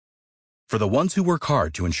For the ones who work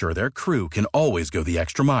hard to ensure their crew can always go the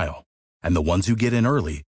extra mile, and the ones who get in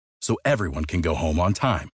early so everyone can go home on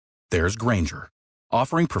time, there's Grainger,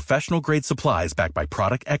 offering professional-grade supplies backed by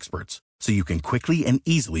product experts so you can quickly and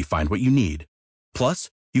easily find what you need. Plus,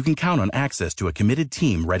 you can count on access to a committed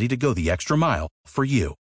team ready to go the extra mile for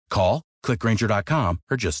you. Call, click Grainger.com,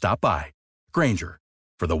 or just stop by. Grainger,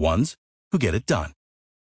 for the ones who get it done.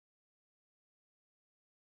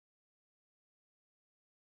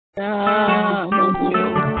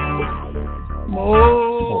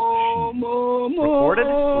 Recorded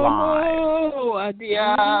live.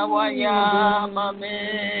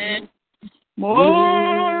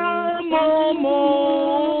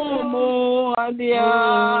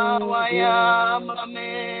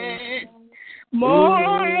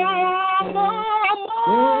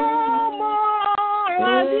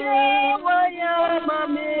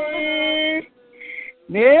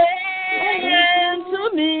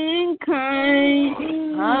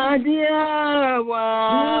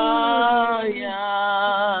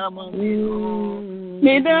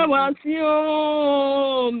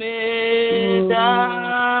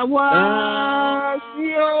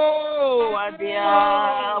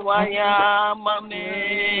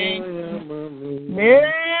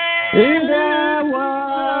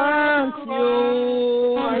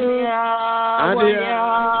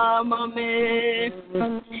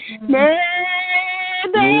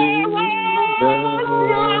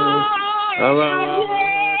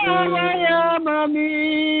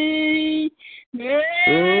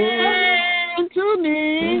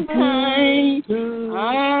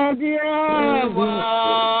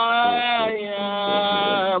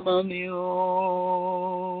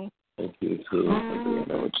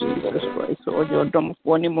 Jesus Christ, or your dumb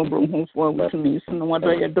for any more room for to me, so no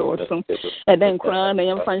wonder your daughter. And then crying, I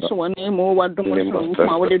am fine so one name or what do you do?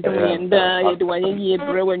 What do you do? And do I hear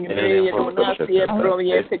bro when you do not see a bro?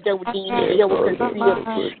 Yes, a joke in the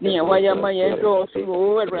see near why am I a door?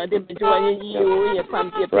 So rather be doing you, a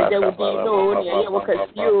pumpkin,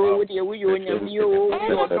 you, with you, and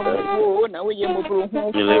you, now we are moving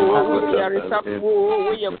home. We are a sub,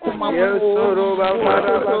 we are come up.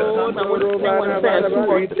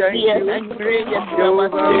 Yes, and great, yes, I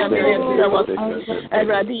was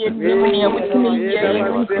already in Germany with me.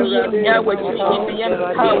 Yeah, what you see, and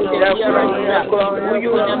how they are.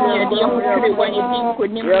 You and me, the one you think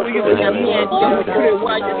could never you and me,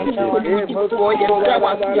 why you think could be before you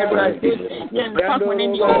was here. Yes, someone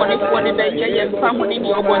in your one is one day, yes, someone in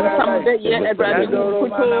your one someday, yes, and Brady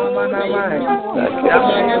put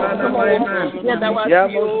yeah, that was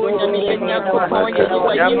you, and me, and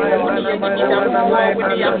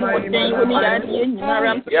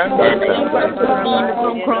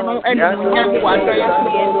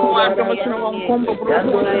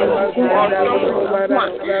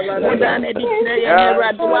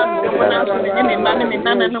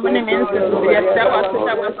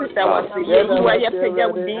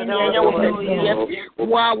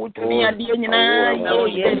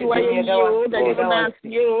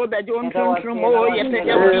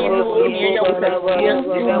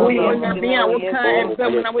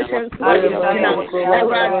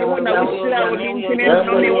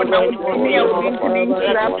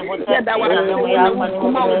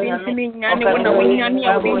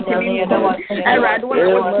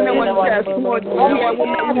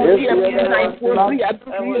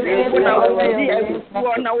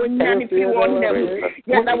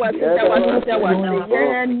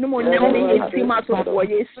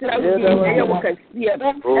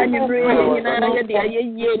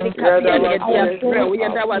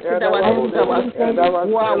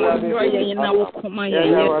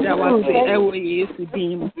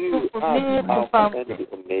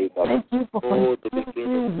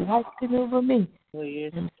over me.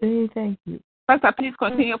 And say thank you. Pastor, please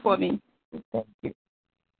continue for me. Thank you.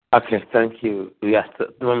 Okay, thank you.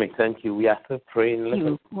 Thank you. We are still praying.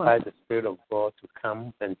 Let us invite the Spirit of God to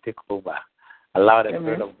come and take over. Allow the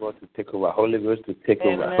Spirit of God to take over. Holy Ghost to take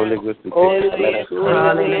over. Holy Ghost to take over. Let us pray.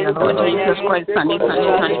 Jesus Christ,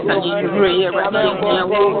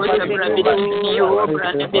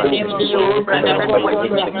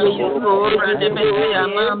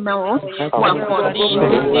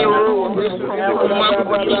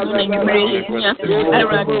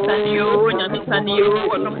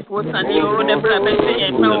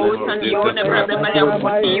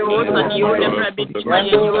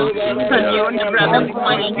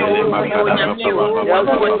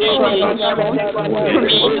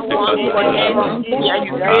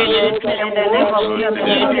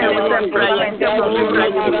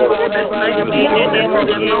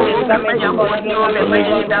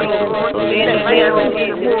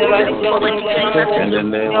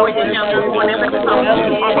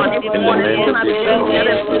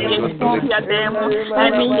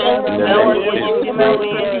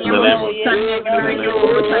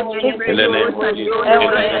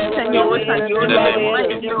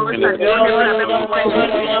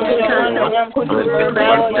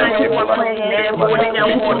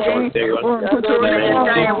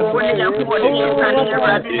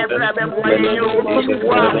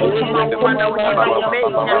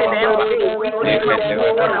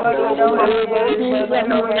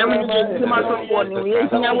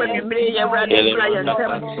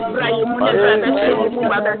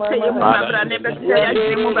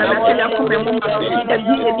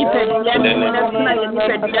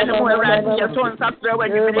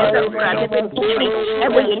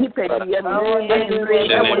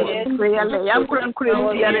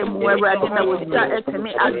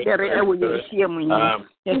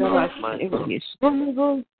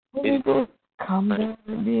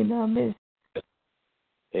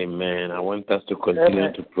 Amen. I want us to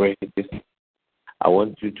continue to pray this. I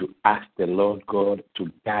want you to ask the Lord God to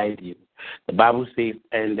guide you. The Bible says,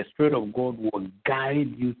 and the Spirit of God will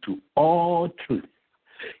guide you to all truth.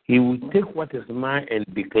 He will take what is mine and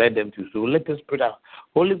declare them to you. So let us pray that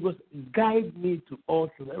Holy Ghost, guide me to all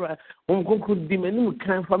truth. Let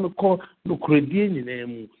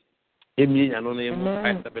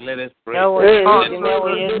us pray.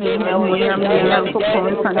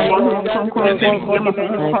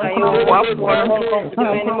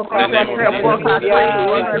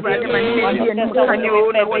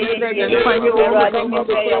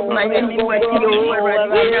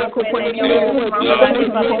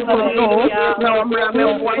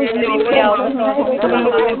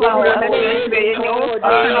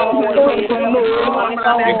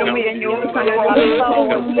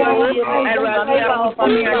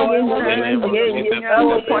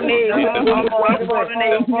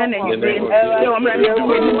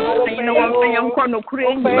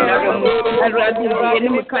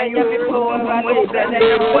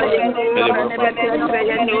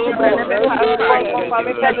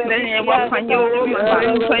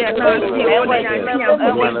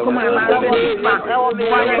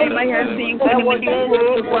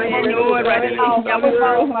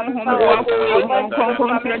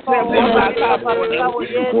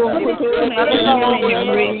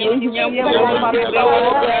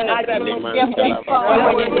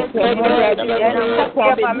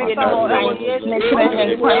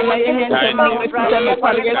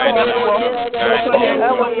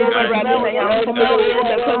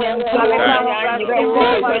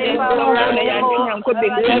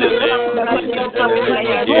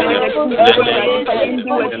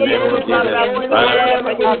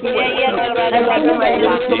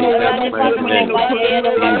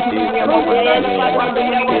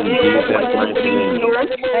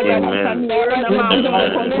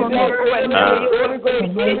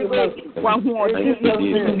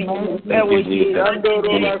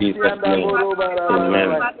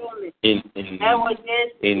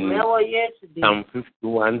 In Psalm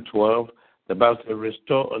 51:12, the Bible says,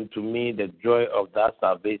 "Restore unto me the joy of thy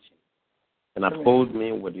salvation, and uphold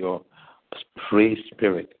me with your free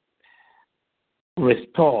spirit."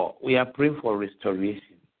 Restore. We are praying for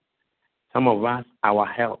restoration. Some of us, our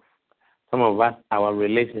health. Some of us, our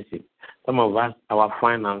relationship. Some of us, our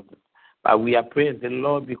finances. But we are praying the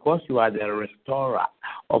Lord, because you are the restorer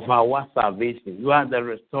of our salvation. You are the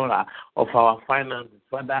restorer of our finances.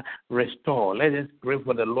 Father, restore. Let us pray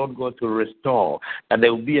for the Lord God to restore, that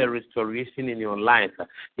there will be a restoration in your life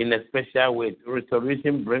in a special way.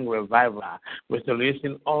 Restoration bring revival.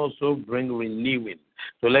 Restoration also bring renewing.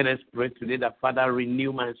 So let us pray today that, Father,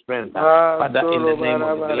 renew my strength. Father, in the name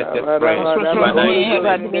of Jesus, let us pray. Father, in the name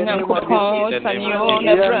of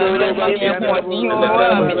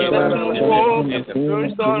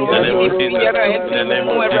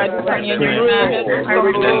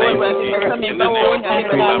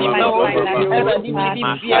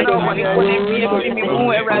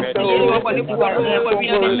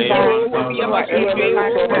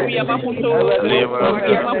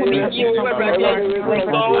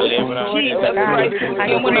Jesus Christ, I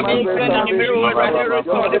am going to be friend of the road,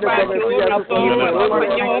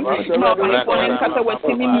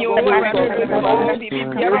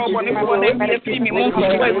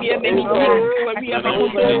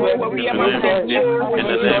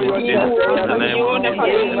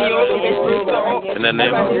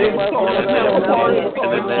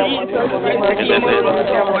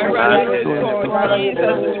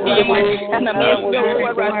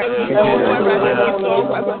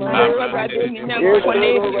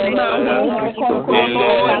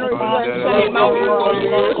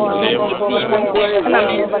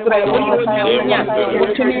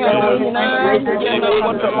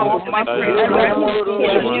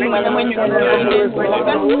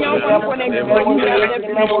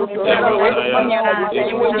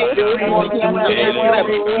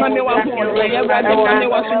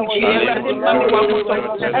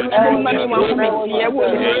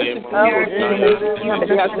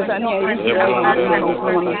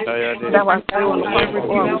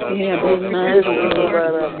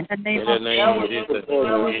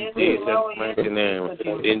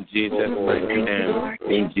 In Jesus' mighty name.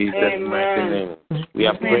 In Jesus' mighty name. We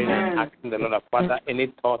are praying and asking the Lord, Father,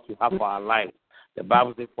 any thoughts you have for our life. The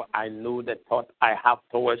Bible says, for I know the thought I have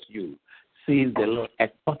towards you, says the Lord, a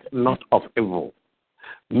thought not of evil.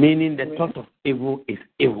 Meaning the thought of evil is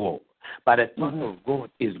evil, but the thought of God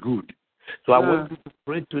is good. So I want you to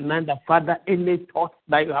pray tonight that, Father, any thoughts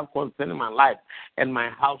that you have concerning my life and my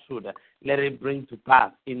household, let it bring to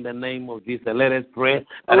pass in the name of Jesus. Let us pray.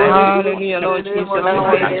 Hallelujah, Lord Jesus.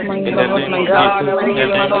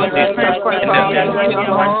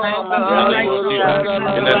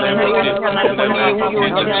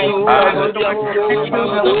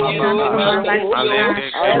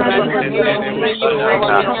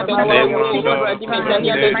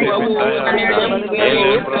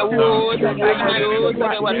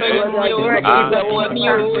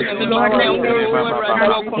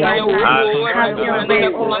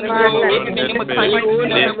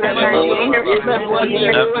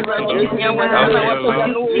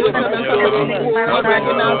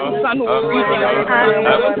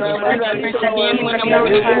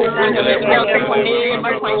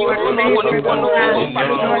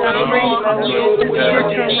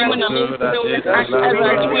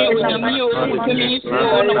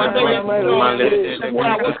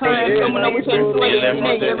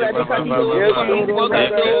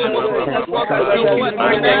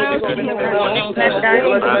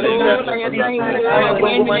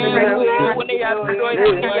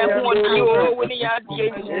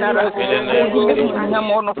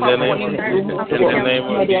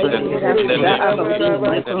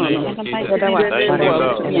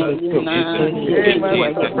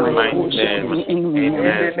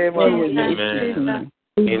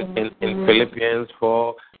 In Philippians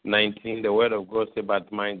 4:19, the word of God says,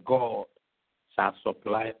 but my God shall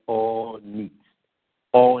supply all needs,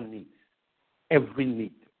 every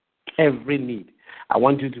need. I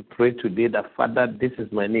want you to pray today that, Father, this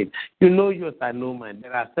is my need. You know yours, I know mine.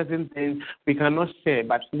 There are certain things we cannot share,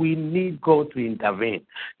 but we need God to intervene.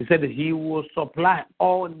 He said that He will supply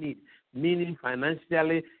all needs, meaning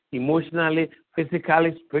financially, emotionally,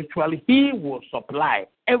 physically, spiritually. He will supply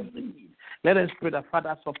every need. Let us pray that,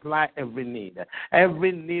 Father, supply every need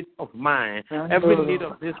of mine, every need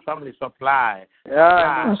of this family, supply.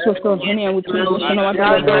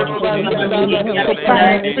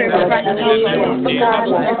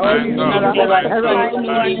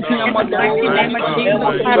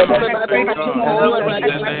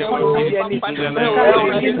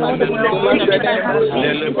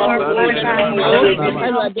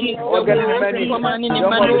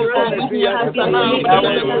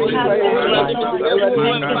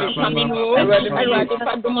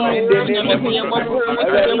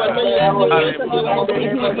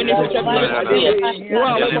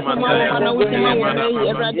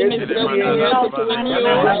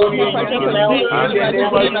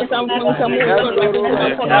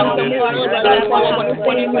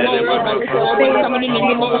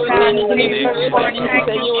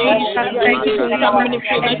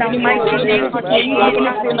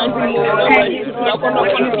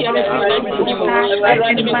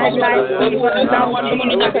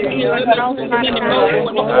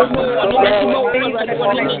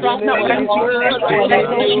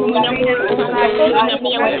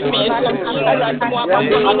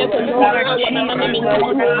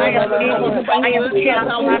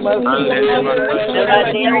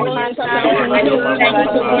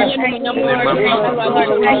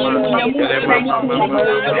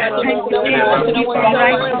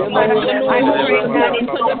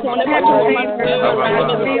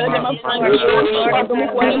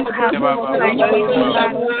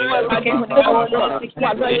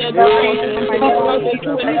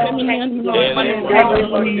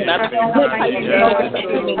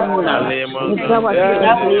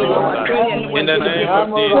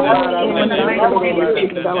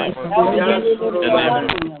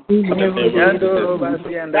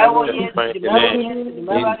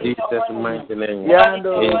 Jesus' mighty name.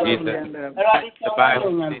 The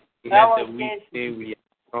Bible says, let the weak say we are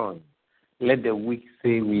strong. Let the weak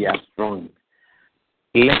say we are strong.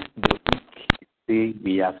 Let the weak say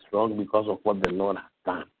we are strong because of what the Lord has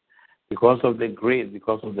done. Because of the grace,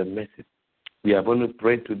 because of the mercy. We are going to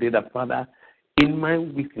pray today that, Father, in my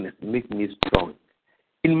weakness, make me strong.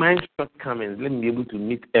 In my shortcomings, let me be able to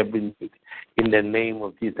meet every need. In the name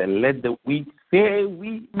of Jesus, let the weak say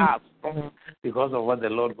we are strong because of what the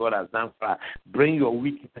Lord God has done for us. Bring your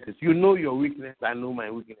weaknesses. You know your weakness. I know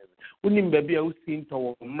my weakness. Unim baby, I seen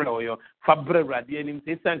to your fabric radiating.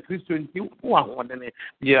 Say, San Christian,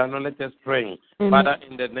 yeah, no, let us pray. Father,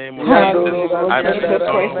 in the name of Jesus, I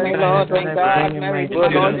pray, Lord, God, Mary,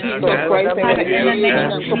 Lord Jesus Christ,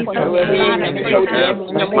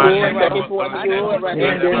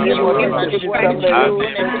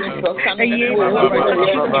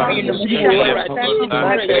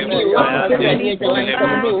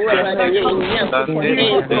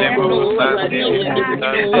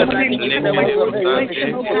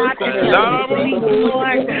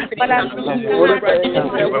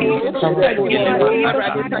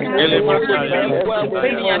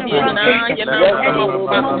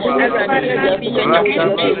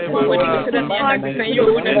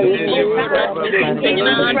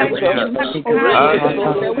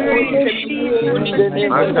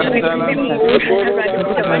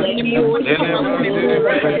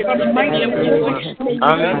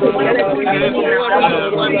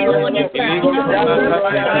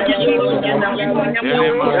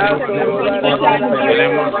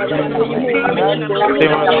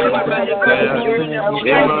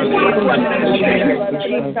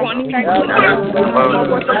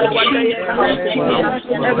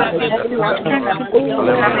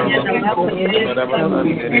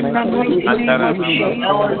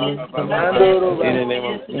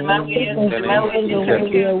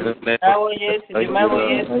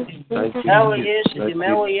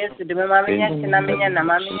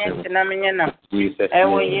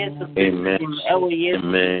 Amen.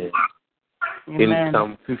 In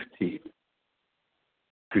Psalm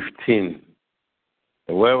 50:15,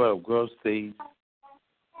 the word of God says,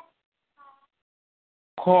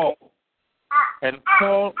 call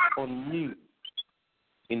on me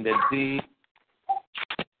in the day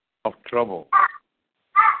of trouble.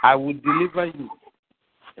 I will deliver you,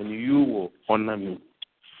 and you will honor me.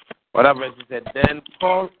 Whatever he said, then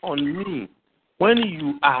call on me when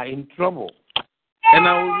you are in trouble, and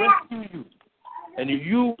I will rescue you, and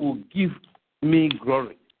you will give me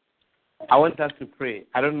glory. I want us to pray.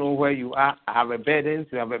 I don't know where you are. I have a burden.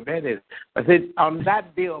 You have a burden. I said, on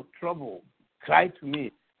that day of trouble, cry to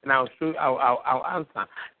me, and I'll show. I'll answer,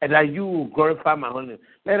 and that you will glorify my holy name.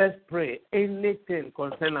 Let us pray. Anything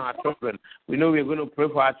concerning our children, we know we're going to pray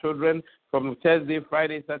for our children from Thursday,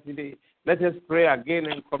 Friday, Saturday. Let us pray again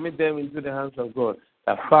and commit them into the hands of God.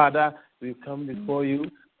 That Father, we come before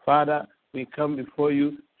you. Father, we come before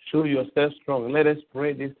you. Show yourself strong. Let us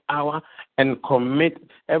pray this hour and commit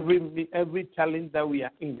every challenge that we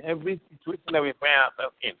are in, every situation that we find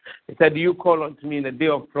ourselves in. He said, you call unto me in the day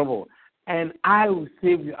of trouble, and I will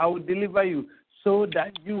save you. I will deliver you so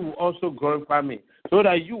that you will also glorify me, so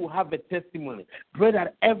that you will have a testimony. Pray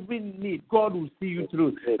that every need, God will see you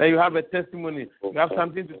through, that you have a testimony. You have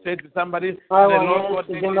something to say to somebody. The Lord God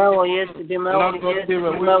take it. The Lord God save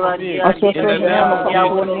away from me. In the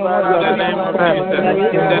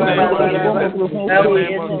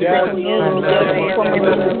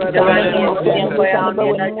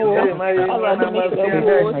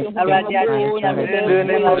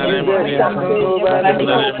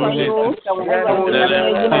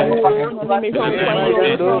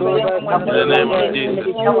name of Jesus. In the name of Jesus. In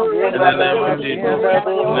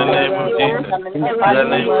the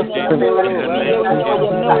name of Jesus. In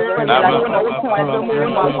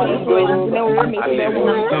the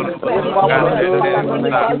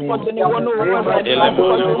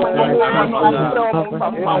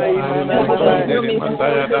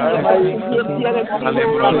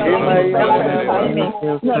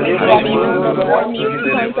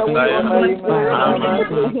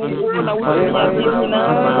name of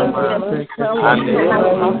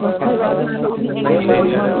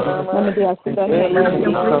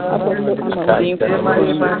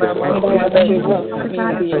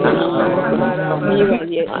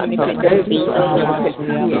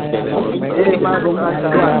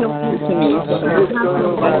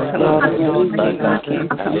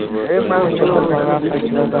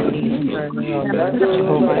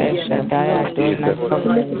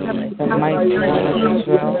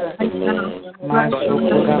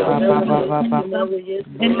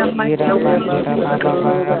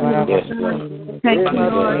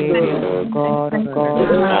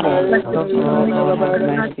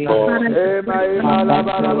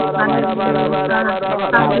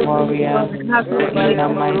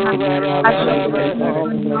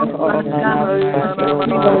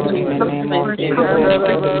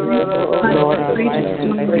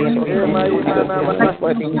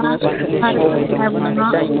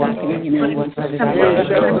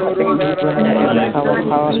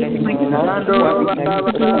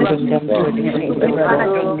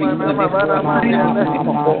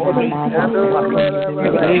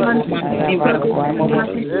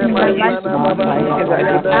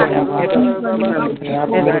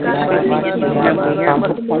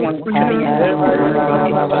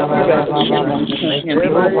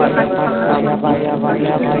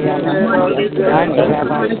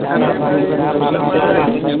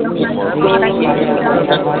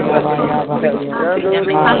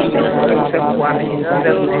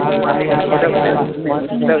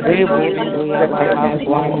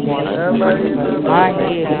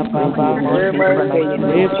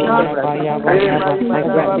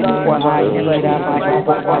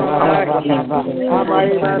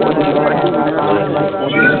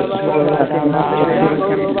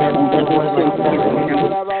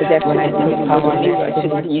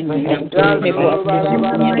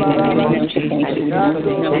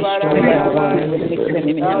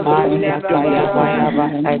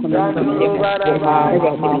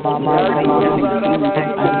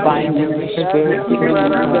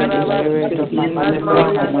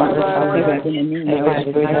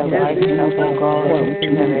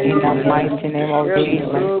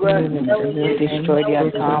Destroy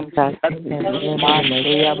their camp.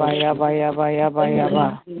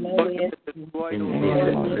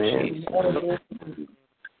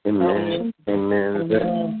 Amen.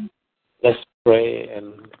 Amen. Let's pray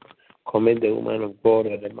and commit the woman of God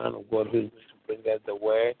or the man of God who is going to bring us the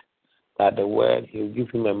word. That the word, He will give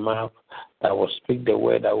him a mouth that will speak the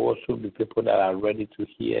word. That will also be people that are ready to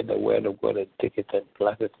hear the word of God and take it and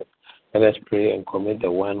plant it. Let us pray and commit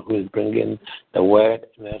the one who is bringing the word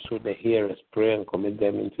and also the hearers. Pray and commit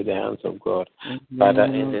them into the hands of God. Father,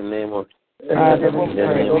 in the name of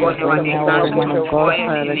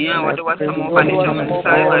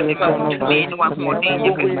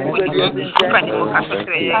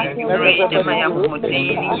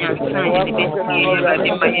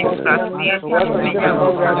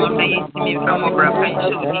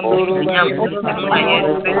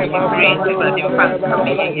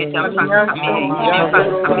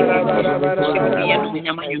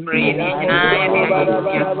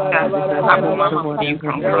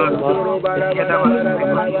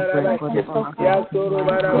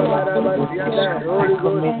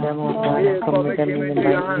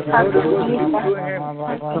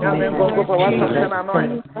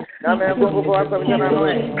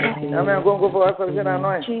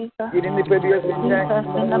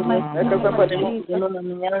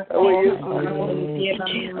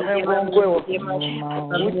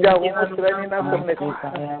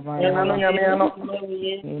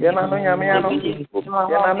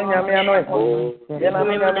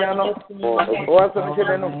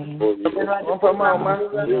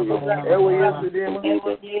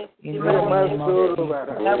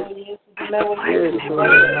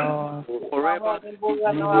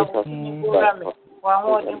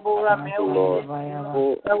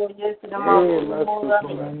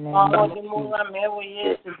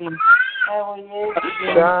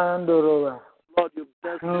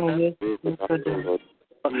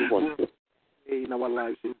in our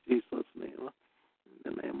lives in Jesus' name.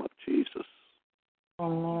 In the name of Jesus.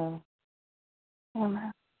 Amen.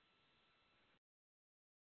 Amen.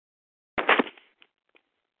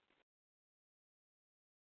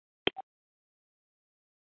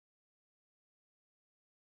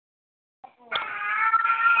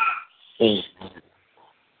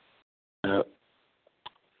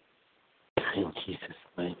 In Jesus'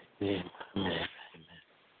 mighty name. Amen.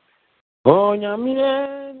 Oh,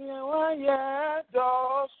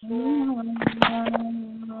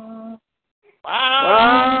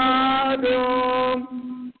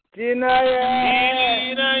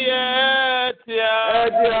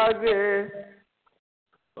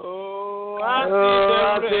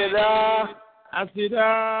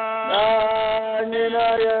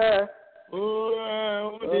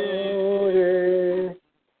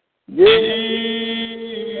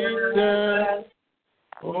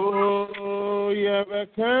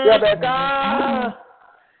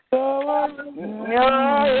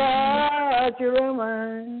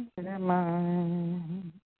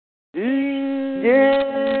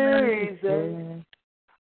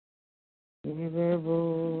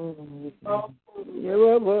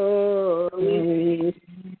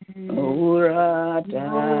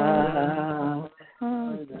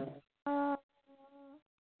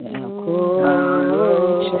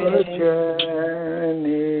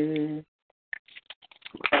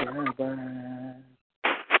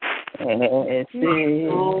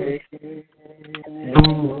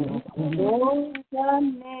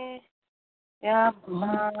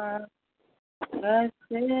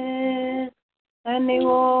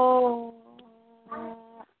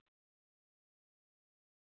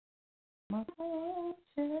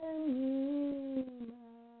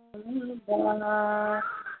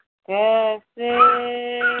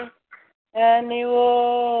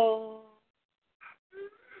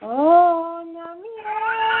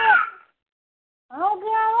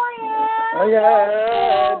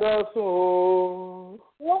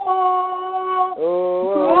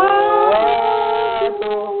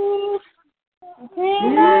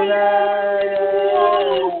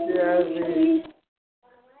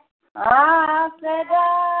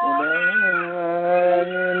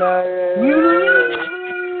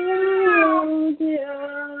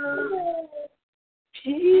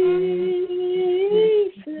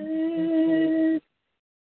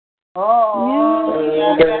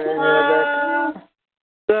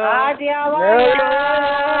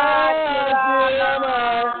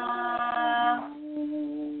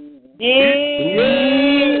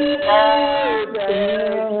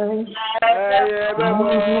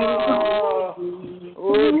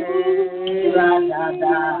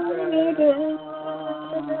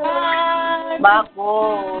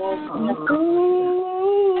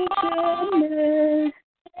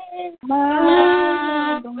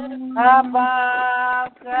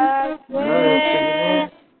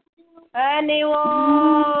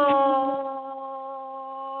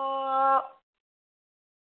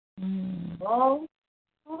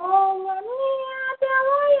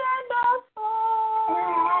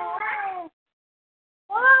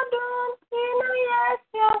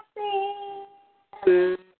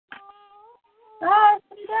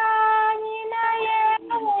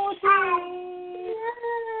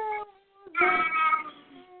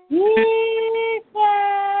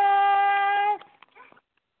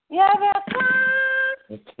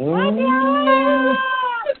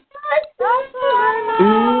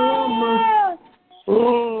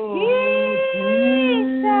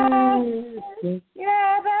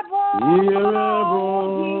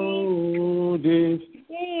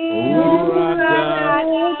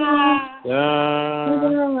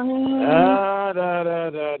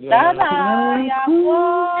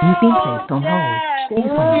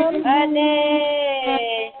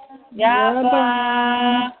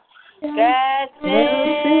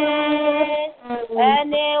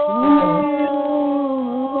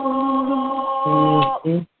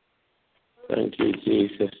 Thank you,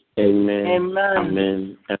 Jesus. Amen.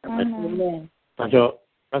 Amen. Amen.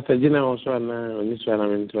 Pastor Gina also on this one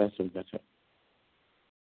I'm interested better.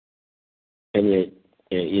 And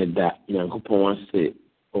that Yankupon wants to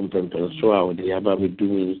open so I would the Abba be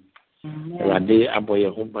doing a day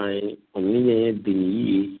aboy home by only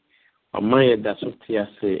the my that's what I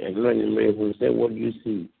say and learning who say what you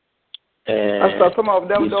see. After some of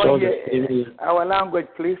them don't hear our language,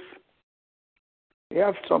 please. We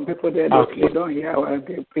have some people there that they don't hear our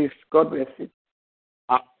language, please. God bless you.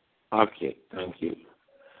 Okay, thank you.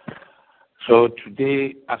 So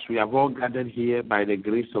today, as we have all gathered here by the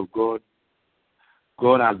grace of God,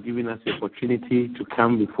 God has given us the opportunity to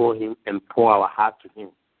come before Him and pour our heart to Him.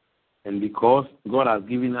 And because God has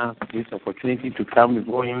given us this opportunity to come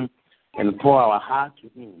before Him and pour our heart to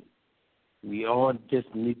Him, we all just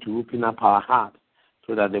need to open up our heart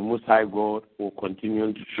so that the Most High God will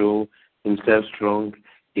continue to show Himself strong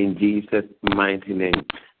in Jesus' mighty name.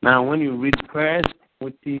 Now, when you read 1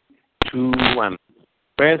 Timothy 2:1,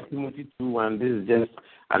 1 Timothy 2:1, this is just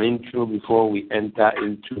an intro before we enter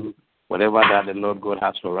into whatever that the Lord God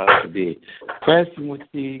has for us today. 1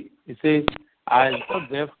 Timothy, it says, I exhort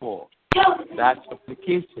therefore that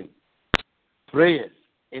supplication, prayers,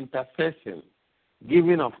 intercession,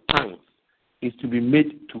 giving of thanks, is to be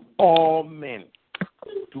made to all men.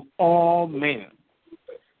 To all men.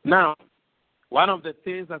 Now, one of the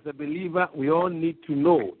things as a believer we all need to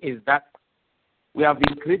know is that we have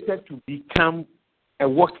been created to become a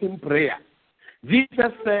walking prayer.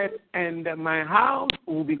 Jesus said, and my house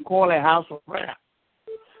will be called a house of prayer.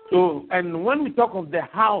 So, and when we talk of the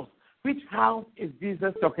house, which house is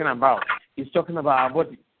Jesus talking about? He's talking about our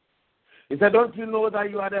body. He said, don't you know that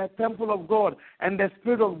you are the temple of God, and the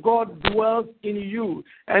Spirit of God dwells in you,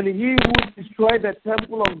 and he who destroyed the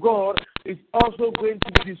temple of God is also going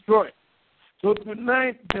to be destroyed. So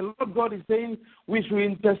tonight, the Lord God is saying we should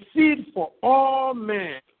intercede for all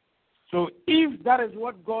men. So if that is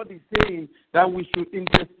what God is saying, that we should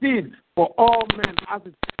intercede for all men, as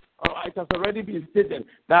it has already been stated,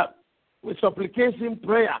 that with supplication,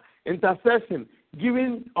 prayer, intercession,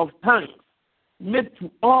 giving of thanks, made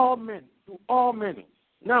to all men, to all men.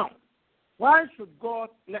 Now, why should God,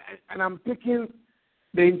 and I'm picking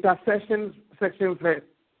the intercession section first,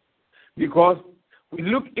 because we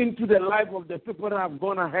look into the life of the people that have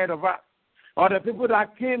gone ahead of us, or the people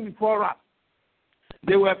that came before us.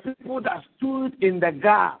 They were people that stood in the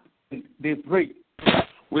gap. They prayed.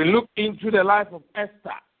 We look into the life of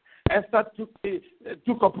Esther. Esther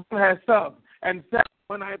took upon herself and said,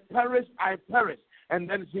 when I perish, I perish. And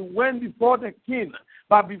then she went before the king.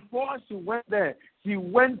 But before she went there, she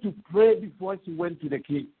went to pray before she went to the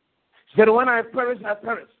king. She said, when I perish, I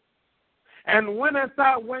perish. And when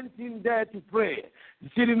Esther went in there to pray,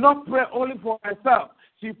 she did not pray only for herself.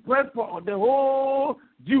 She prayed for the whole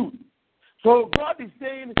Jew. So God is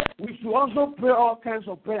saying we should also pray all kinds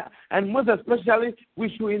of prayer. And most especially, we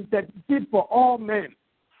should intercede for all men.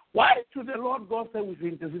 Why should the Lord God say we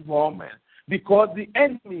should intercede for all men? Because the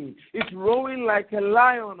enemy is roaring like a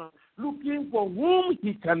lion, looking for whom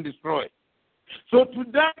he can destroy. So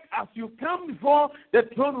tonight, as you come before the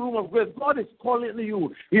throne room of grace, God is calling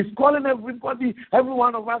you. He's calling everybody, every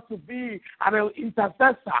one of us to be an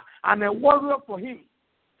intercessor and a warrior for him.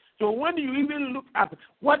 So when you even look at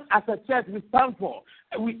what as a church we stand for,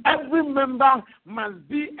 every member must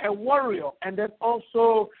be a warrior and then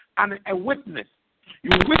also a witness.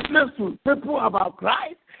 You witness to people about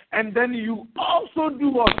Christ, and then you also do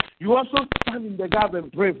what? You also stand in the gap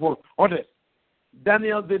and pray for others.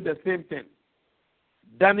 Daniel did the same thing.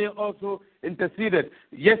 Daniel also interceded.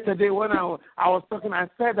 Yesterday when I was talking, I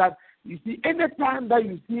said that, you see, any time that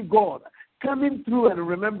you see God coming through and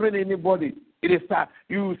remembering anybody, it is that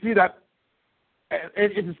you see that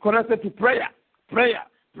it is connected to prayer.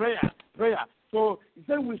 So he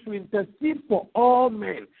said we should intercede for all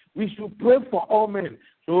men. We should pray for all men.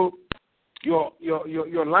 So your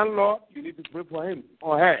landlord, you need to pray for him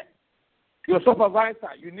or her. Your supervisor,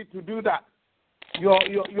 you need to do that. Your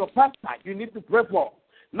pastor, you need to pray for.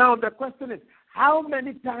 Now the question is, how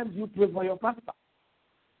many times you pray for your pastor?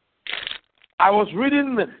 I was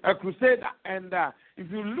reading a Crusader, and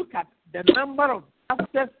if you look at the number of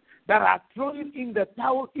pastors that are thrown in the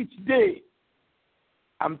towel each day,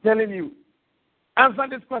 I'm telling you, answer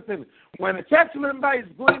this question. When a church member is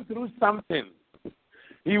going through something,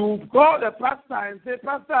 he will call the pastor and say,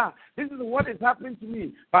 Pastor, this is what is happening to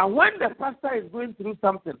me. But when the pastor is going through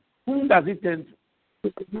something, whom does he turn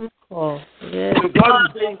to? Oh, yes. So God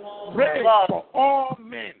is saying, pray for all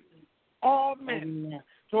men. All men.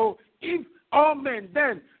 So if all men,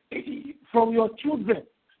 then from your children,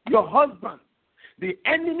 your husband, the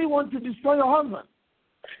enemy wants to destroy your husband.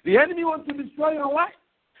 The enemy wants to destroy your wife.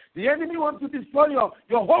 The enemy wants to destroy your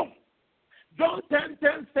home. John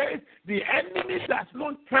 10:10 says, the enemy does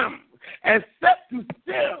not come except to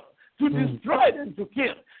steal, to destroy, and to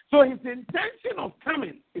kill. So his intention of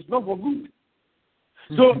coming is not for good.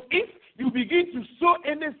 So if you begin to sow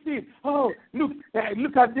any seed, oh, look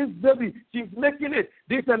at this baby, she's making it,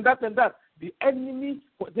 this and that and that. The enemy,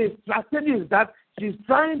 the strategy is that she's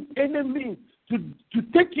trying any means to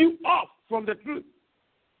take you off from the truth.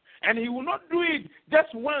 And he will not do it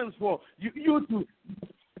just once for you to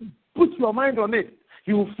put your mind on it.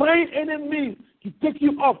 He will find any means to take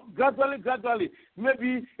you off gradually.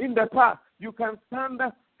 Maybe in the past, you can stand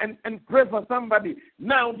up and pray for somebody.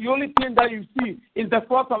 Now, the only thing that you see is the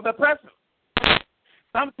fault of the person.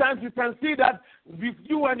 Sometimes you can see that with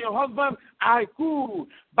you and your husband are cool,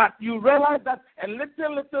 but you realize that a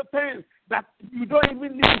little things that you don't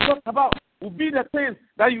even need to talk about will be the things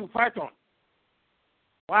that you fight on.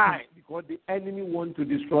 Why? Because the enemy wants to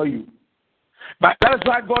destroy you. But that's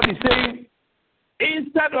why God is saying,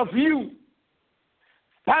 instead of you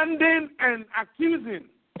standing and accusing,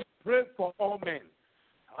 pray for all men.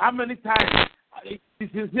 How many times, be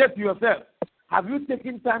sincere to yourself, have you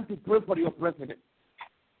taken time to pray for your president?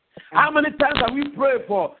 How many times have we prayed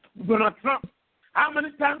for Donald Trump? How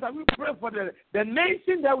many times have we prayed for the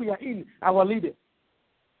nation that we are in, our leaders?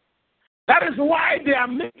 That is why they are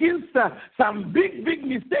making some big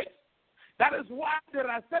mistakes. That is why there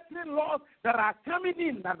are certain laws that are coming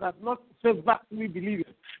in that does not favor we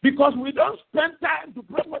believers. Because we don't spend time to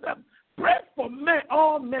pray for them. Pray for men,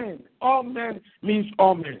 all men. All men means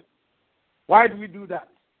all men. Why do we do that?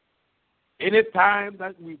 Any time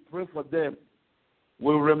that we pray for them,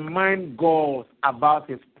 we remind God about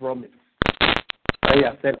His promise. I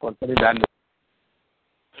have said concerning that.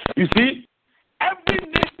 You see, every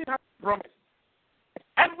nation has a promise.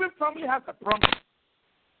 Every family has a promise.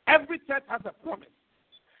 Every church has a promise.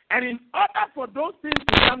 And in order for those things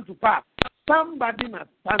to come to pass, somebody must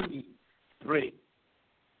stand in, pray.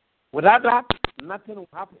 Without that, nothing will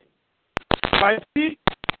happen. But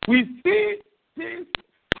we see things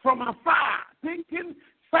from afar, thinking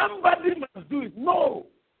somebody must do it. No,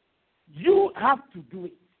 you have to do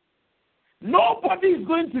it. Nobody is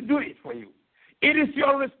going to do it for you. It is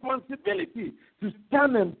your responsibility to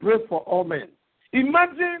stand and pray for all men.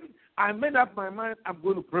 Imagine I made up my mind, I'm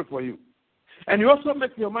going to pray for you. And you also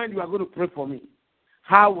make your mind, you are going to pray for me.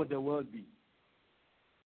 How would the world be?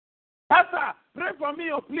 Pastor, pray for me,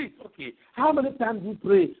 oh please. Okay, how many times you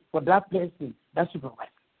pray for that person, that supervisor?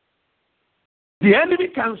 The enemy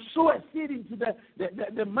can sow a seed into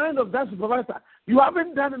the mind of that supervisor. You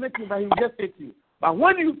haven't done anything, but he will just take you. But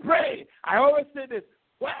when you pray, I always say this,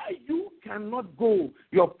 where you cannot go,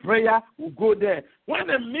 your prayer will go there. When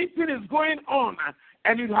a meeting is going on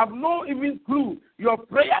and you have no even clue, your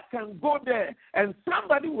prayer can go there and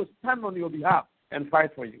somebody will stand on your behalf and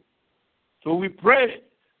fight for you. So we pray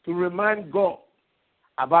to remind God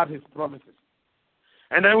about His promises.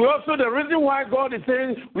 And then we also, the reason why God is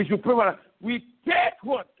saying we should pray, we take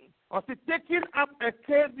what? Or say, taking up a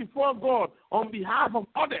case before God on behalf of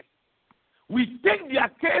others. We take their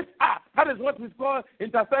case up. That is what we call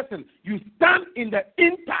intercession. You stand in the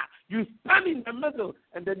you stand in the middle,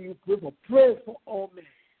 and then you pray for all men.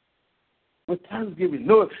 With thanksgiving.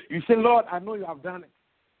 No, you say, Lord, I know you have done it.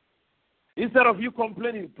 Instead of you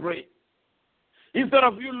complaining, pray. Instead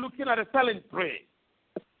of you looking at the ceiling, pray.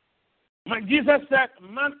 Jesus said,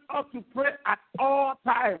 man ought to pray at all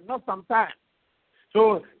times, not sometimes.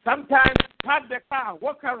 So sometimes park the car,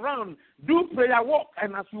 walk around, do prayer walk,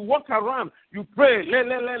 and as you walk around, you pray.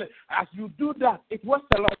 As you do that, it works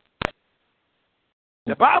a lot.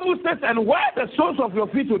 The Bible says, and where the soles of your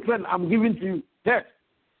feet will tread, I'm giving to you. Yes.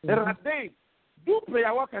 There are days. Do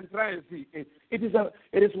prayer walk and try and see. It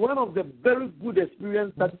is one of the very good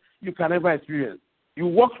experiences that you can ever experience. You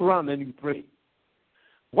walk around and you pray.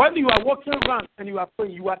 When you are walking around and you are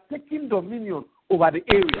praying, you are taking dominion over the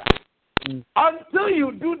area. Until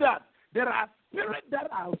you do that, there are spirits that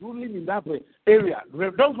are ruling in that area.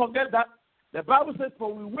 Don't forget that the Bible says,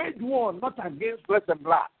 for we wage war not against flesh and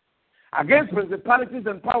blood, against principalities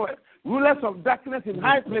and powers, rulers of darkness in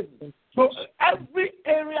high places. So every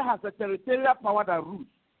area has a territorial power that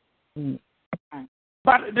rules.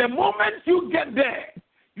 But the moment you get there,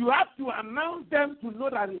 you have to announce them to know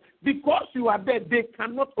that because you are there, they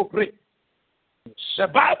cannot operate. The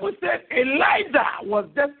Bible says Elijah was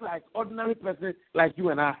just like ordinary person like you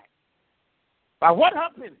and I. But what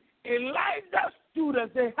happened? Elijah stood and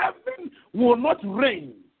said, heaven will not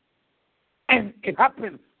rain. And it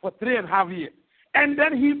happened for 3.5 years. And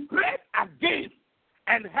then he prayed again,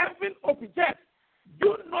 and heaven opened.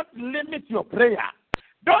 Do not limit your prayer.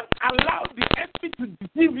 Don't allow the enemy to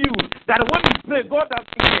deceive you that when you pray, God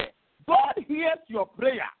doesn't hear. God hears your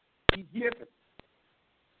prayer. He hears it.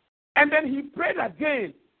 And then he prayed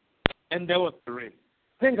again, and there was rain.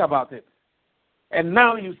 Think about it. And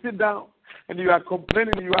now you sit down, and you are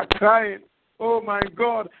complaining, you are crying. Oh, my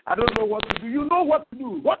God, I don't know what to do. You know what to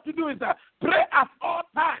do. What to do is that pray at all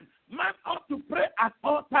times. Man ought to pray at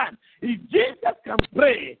all times. If Jesus can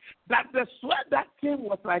pray, that the sweat that came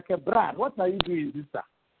was like a bride, what are you doing, sister?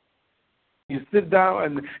 You sit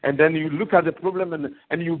down and then you look at the problem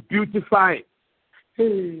and you beautify it.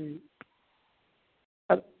 Hey,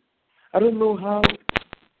 I don't know how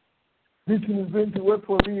this is going to work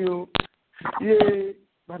for me. Yeah,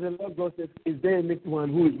 but the Lord God says, is there anyone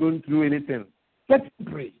who is going to do anything? Let's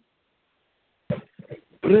pray.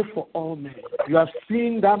 Pray for all men. You have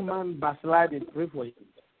seen that man backslide and pray for him.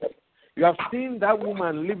 You have seen that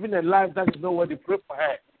woman living a life that is not worthy. Pray for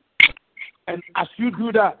her. And as you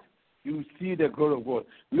do that, you see the glory of God.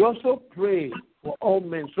 We also pray for all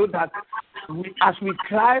men so that as we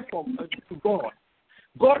cry to God,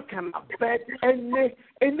 God can affect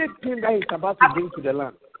anything that is about to bring to the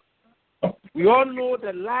land. We all know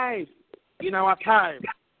the life in our time,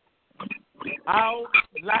 how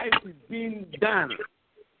life is being done.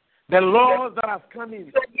 the laws that have come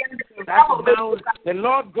in, that now the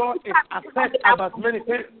Lord God is upset about many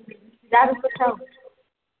things. That is the truth.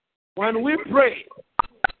 When we pray,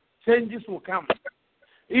 changes will come.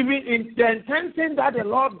 Even in the intention that the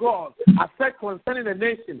Lord God has said concerning the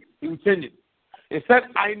nation, He will change it. He said,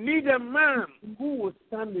 I need a man who will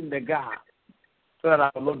stand in the gap so that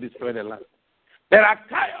I will not destroy the land. There are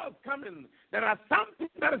chaos coming. There are something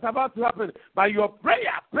that is about to happen. But your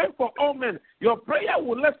prayer, pray for all men. Your prayer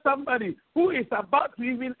will let somebody who is about to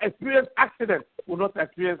even experience accident will not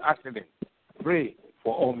experience accident. Pray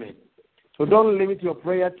for all men. So don't limit your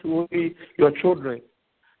prayer to only your children.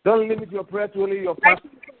 Don't limit your prayer to only your pastor,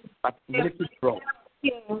 but make it strong.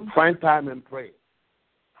 Find time and pray.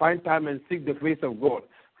 Find time and seek the face of God.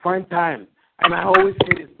 Find time. And I always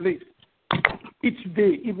say this, please. Each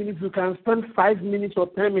day, even if you can spend 5 minutes or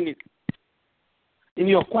 10 minutes in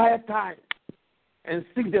your quiet time and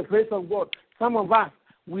seek the face of God. Some of us,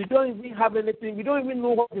 we don't even have anything. We don't even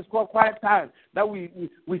know what is called quiet time. That we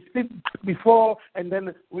sit before and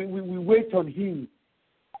then we wait on Him.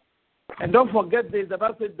 And don't forget this. The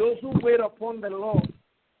Bible says, those who wait upon the Lord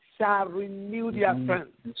shall renew their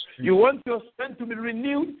strength. You want your strength to be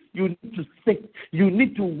renewed? You need to seek. You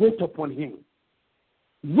need to wait upon Him.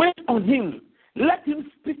 Wait on Him. Let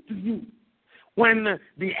Him speak to you. When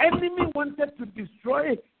the enemy wanted to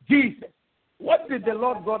destroy Jesus, what did the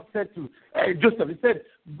Lord God say to Joseph? He said,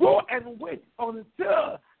 go and wait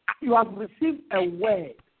until you have received a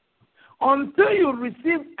word. Until you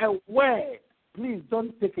receive a word, please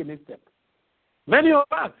don't take any step. Many of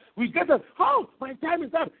us, we get a, oh, my time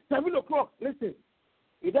is up, 7 o'clock. Listen,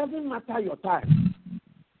 it doesn't matter your time.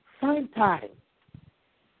 Find time.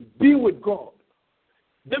 Be with God.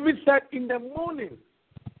 David said, in the morning,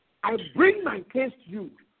 I bring my case to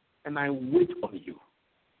you, and I wait on you.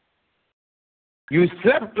 You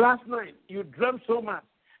slept last night, you dreamt so much,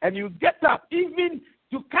 and you get up even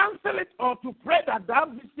to cancel it or to pray that that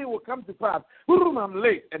vision will come to pass. I'm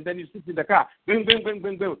late, and then you sit in the car, bing, bing, bing,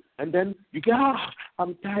 bing, bing, and then you get,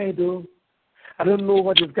 I'm tired, though. I don't know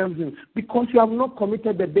what is coming, because you have not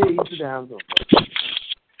committed the day into the hands of God.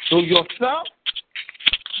 So yourself,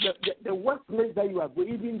 the workplace that you are going,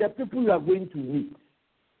 even the people you are going to meet,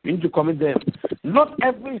 you need to commit them. Not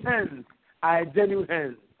every hand are genuine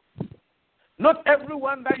hands. Not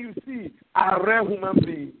everyone that you see are rare human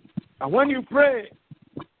beings. And when you pray,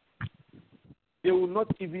 they will not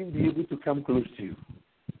even be able to come close to you.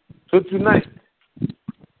 So tonight,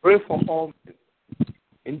 pray for all men.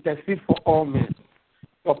 Intercede for all men.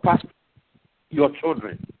 Your pastor, your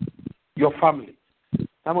children, your family.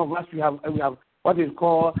 Some of us, we have what is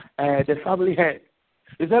called the family head.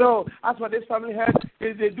 He said, oh, as for this family head,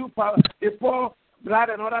 they pour blood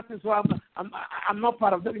and all that thing, so I'm not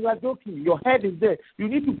part of them. You are joking. Your head is there. You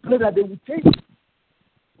need to pray that they will change.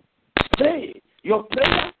 Pray. Your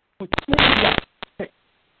prayer will change their head.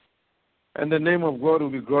 And the name of God will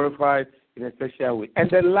be glorified in a special way. And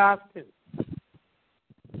the last thing,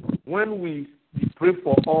 when we pray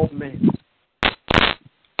for all men,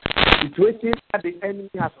 situations that the enemy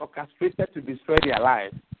has orchestrated to destroy their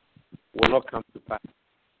lives will not come to pass.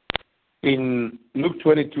 In Luke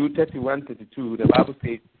 22, 31, 32, the Bible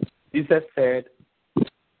says, Jesus said,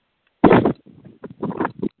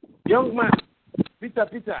 young man, Peter,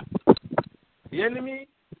 the enemy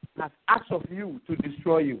has asked of you to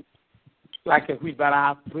destroy you like a wheat, but I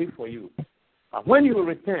have prayed for you. But when you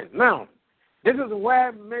return, now, this is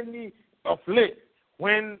where many of late,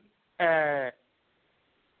 when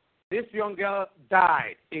this young girl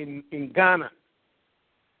died in Ghana,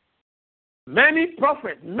 many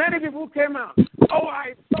prophets, many people came out. Oh,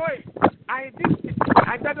 I saw it. I did it.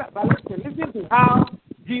 I did that. But listen to how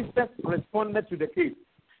Jesus responded to the case.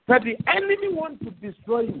 That the enemy wants to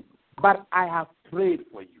destroy you, but I have prayed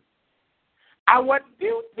for you. Our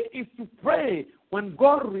duty is to pray when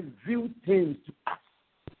God reveals things to us.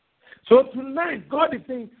 So tonight, God is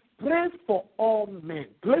saying, pray for all men.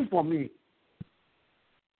 Pray for me.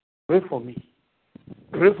 Pray for me.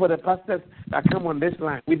 Pray for the pastors that come on this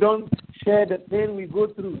line. We don't share the pain we go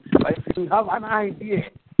through. But if you have an idea,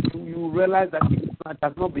 you realize that it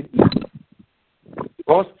has not been easy.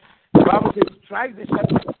 Because the Bible says, strike the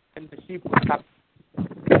shepherd and the sheep will come.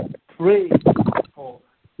 Pray for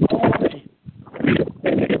all men.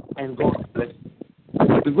 And God bless you.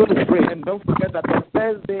 We're going to pray. And don't forget that on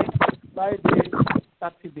Thursday, Friday,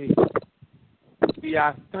 Saturday, we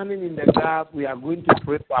are standing in the gap. We are going to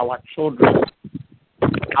pray for our children.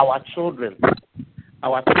 Our children.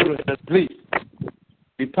 Please,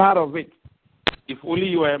 be part of it. If only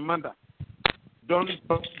you are a mother, don't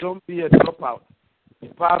be a dropout. Be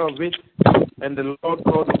part of it, and the Lord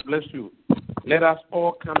God will bless you. let us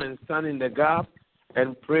all come and stand in the gap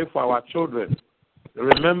and pray for our children.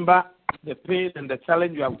 Remember the pain and the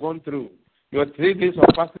challenge you have gone through. Your 3 days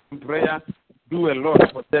of fasting and prayer do a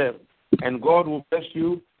lot for them. And God will bless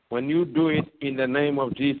you when you do it in the name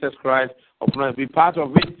of Jesus Christ. Be part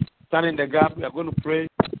of it. Stand in the gap. We are going to pray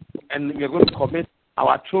and we are going to commit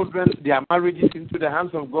our children, their marriages into the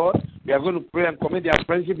hands of God. We are going to pray and commit their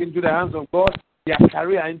friendship into the hands of God, their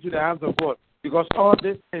career into the hands of God. Because all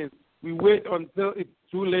these things, we wait until it's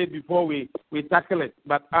too late before we tackle it.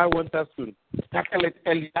 But I want us to tackle it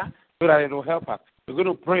earlier so that it will help us. We're going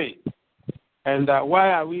to pray. And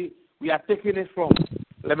why are we are taking it from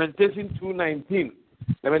Lamentation 2:19.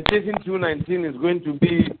 Lamentation 2:19 is going to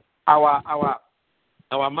be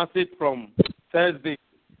our message from Thursday.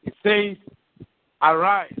 It says,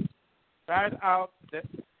 "Arise, ride out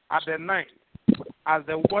at the night, as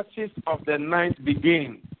the watches of the night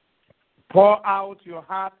begin. Pour out your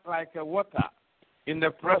heart like a water in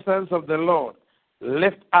the presence of the Lord.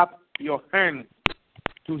 Lift up your hands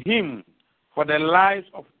to him for the lives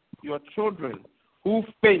of your children who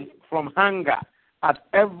faint from hunger at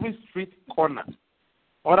every street corner."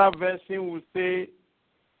 Other version will say,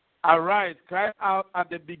 "Arise, cry out at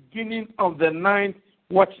the beginning of the night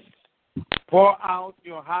watches. Pour out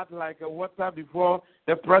your heart like a water before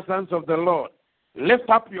the presence of the Lord. Lift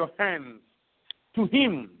up your hands to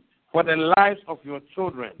him for the lives of your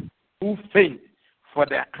children who faint for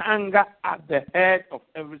the hunger at the head of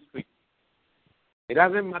every street." It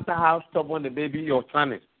doesn't matter how stubborn the baby your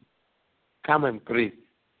son is. Come and pray.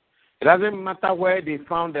 It doesn't matter where they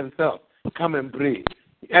found themselves. Come and pray.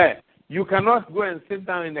 Yeah, you cannot go and sit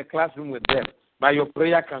down in the classroom with them, but your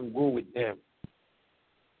prayer can go with them.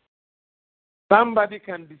 Somebody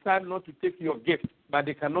can decide not to take your gift, but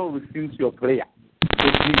they cannot refuse your prayer.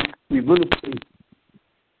 So please, we're going to pray.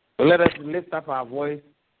 So let us lift up our voice.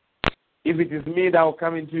 If it is me, that will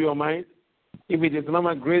come into your mind. If it is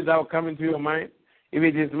Mama Grace, that will come into your mind. If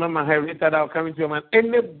it is Mama Henrietta, that will come into your mind.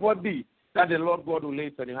 Anybody that the Lord God will lay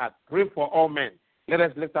it on your heart. Pray for all men. Let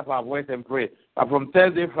us lift up our voice and pray. But from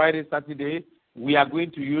Thursday, Friday, Saturday, we are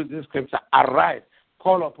going to use this scripture. Arise,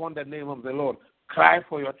 call upon the name of the Lord. Cry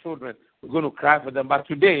for your children. We're going to cry for them. But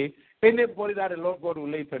today, anybody that the Lord God will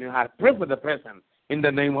lay it on your heart, pray for the person in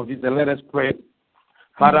the name of Jesus. Let us pray.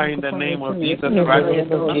 Father, in the name of Jesus Christ, in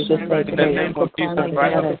the name of Jesus Christ, in the name of Jesus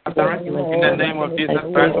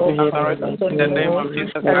Christ, in the name of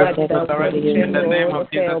Jesus Christ, in the name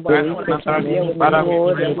of Jesus Christ, Father, we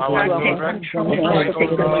pray for our children. In the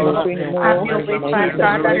name of Jesus, in the name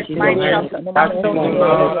of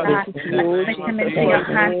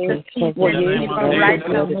Jesus,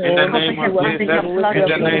 in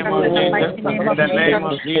the name of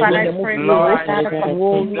Jesus, in the name of Jesus, in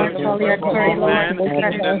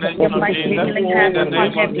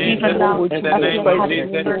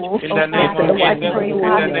the name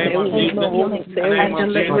of Jesus, in the name of Jesus,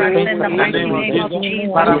 in the name of Jesus,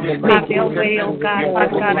 Father, we pray for your way, oh God,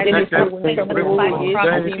 Father God, I just pray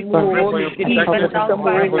for your protection,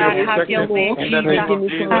 Father God, have your way, Jesus,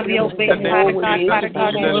 have your way, Father God, Father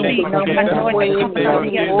God, please, Lord, come to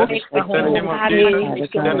your way,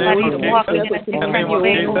 God, he's walking in a different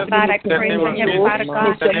way, oh God, I pray for him, Father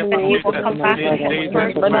God, that he will come back to his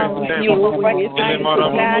first love, he will recognize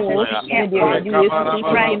God, that he can't walk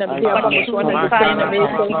right, but truly, Father,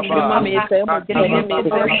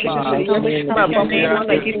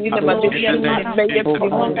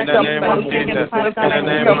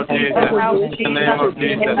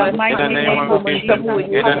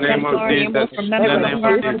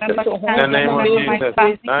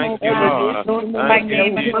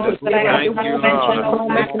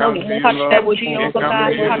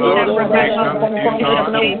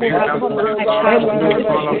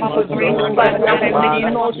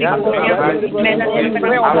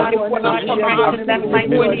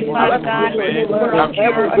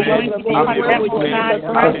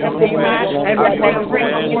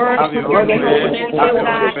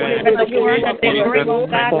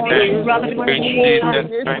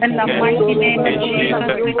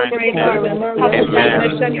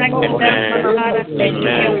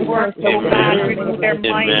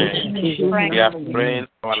 we are praying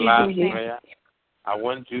our last prayer. I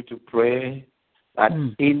want you to pray that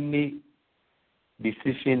any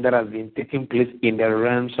decision that has been taking place in the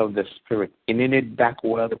realms of the spirit, in any dark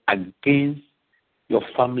world against your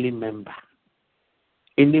family member,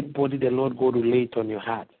 anybody the Lord God will lay it on your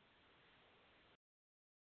heart.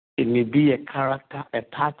 It may be a character, a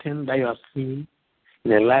pattern that you have seen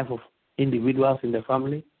in the life of individuals in the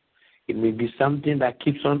family. It may be something that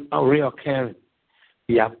keeps on reoccurring.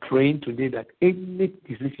 We are praying today that any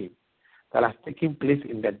decision that has taken place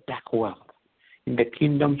in the dark world, in the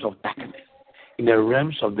kingdoms of darkness, in the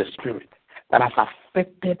realms of the spirit, that has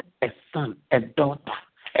affected a son, a daughter,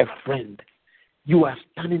 a friend. You are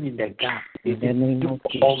standing in the gap in the name of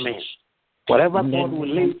all men. Whatever God will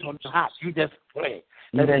lay it on your heart, you just pray.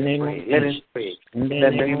 Let us pray. Let us pray. In the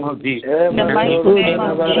name of Jesus. In the mighty name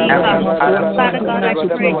of Jesus. Father God, I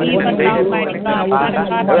pray even now, mighty God.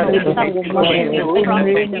 Father God, for the salvation from before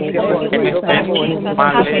you, Jesus.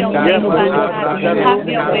 Have your way, Father God. Have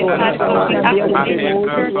your way, Father God. We activate the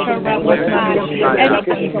spiritual realm of God. Any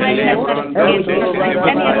assignment that is given,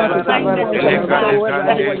 any assignment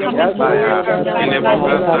that is coming to our life,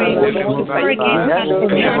 God, we pray against that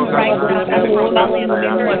spirit right now,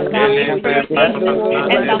 that rebellion spirit, God. We pray against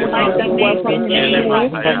in the mighty name of Jesus,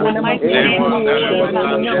 in the mighty name of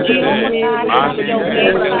Jesus, Jehovah God, have your way,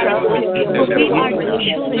 Father God. For we are your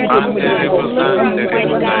children, God.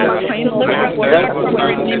 Deliver us, mighty God. Deliver us, Lord, from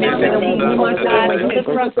our iniquity, Lord God.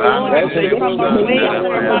 Deliver us, Lord, from our ways that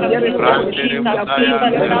are not of you, Lord Jesus.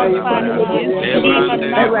 Even now, Father God. Even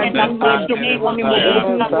now, in the mighty name of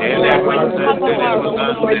Jesus, Lord. Cover our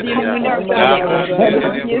Lord, cover our God.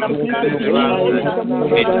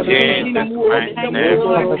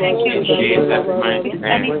 Lord, thank you, Jesus.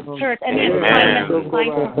 Any spirit, any assignment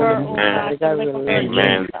assigned to her, oh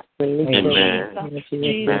God, deliver her,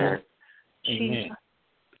 Jesus. Jesus.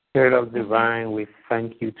 Spirit of divine, we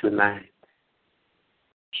thank you tonight.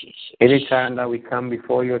 Anytime that we come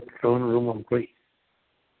before your throne room of grace,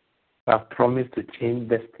 you have promised to change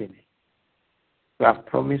destiny. You have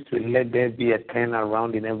promised to let there be a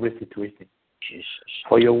turnaround in every situation. Jesus.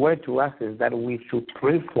 For your word to us is that we should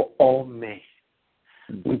pray for all men.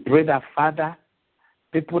 We pray that, Father,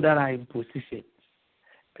 people that are in positions,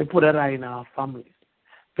 people that are in our families,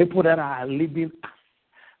 people that are leading us,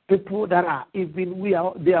 people that are even,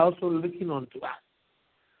 they are also looking unto us.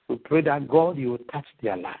 We pray that, God, you will touch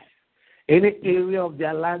their lives. Any area of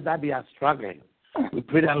their lives that they are struggling, we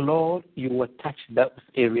pray that, Lord, you will touch those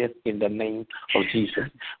areas in the name of Jesus.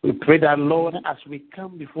 We pray that, Lord, as we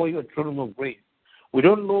come before your throne of grace, we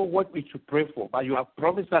don't know what we should pray for, but you have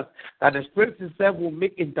promised us that the Spirit itself will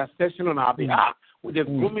make intercession on our behalf with a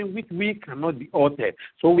grooming which we cannot be altered.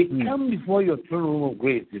 So we come before your throne room of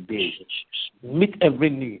grace today. Meet every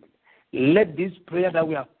need. Let this prayer that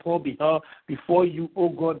we have poured before you, O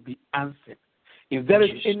God, be answered. If there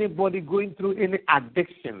is anybody going through any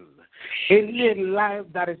addiction, any life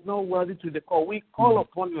that is not worthy to the call, we call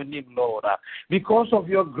upon your name, Lord, because of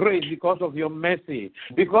your grace, because of your mercy,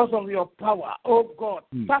 because of your power. Oh God,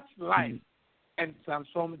 touch life and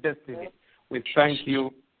transform destiny. We thank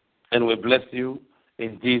you and we bless you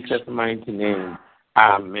in Jesus' mighty name.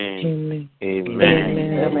 Amen. Amen.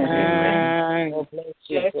 Amen. God bless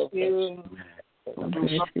you.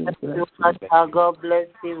 God bless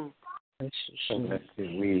you.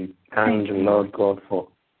 We thank the Lord God for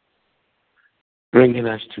bringing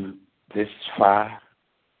us to this far.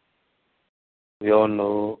 We all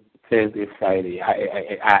know Thursday, Friday.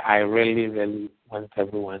 I really, really want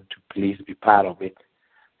everyone to please be part of it.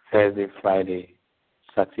 Thursday, Friday,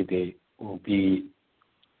 Saturday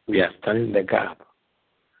we are standing the gap.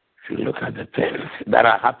 If you look at the things that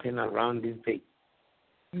are happening around these days,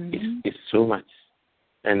 it's so much.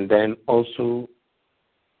 And then also,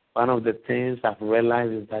 one of the things I've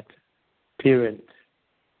realized is that parents,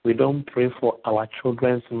 we don't pray for our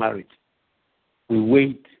children's marriage. We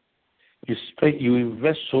wait. You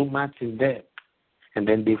invest so much in them, and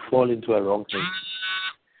then they fall into a wrong thing.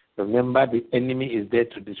 Remember, the enemy is there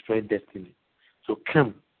to destroy destiny. So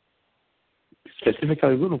come.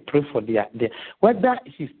 Specifically, we're going to pray for their whether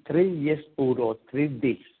he's 3 years old or 3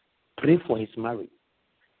 days, pray for his marriage.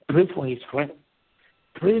 Pray for his friend.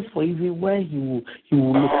 Pray for even where he will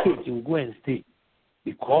locate, he will go and stay.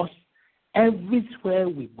 Because everywhere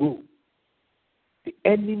we go, the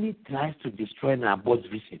enemy tries to destroy and abort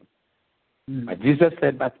vision. But Jesus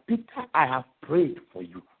said, but Peter, I have prayed for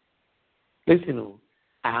you. Listen,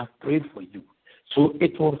 I have prayed for you. So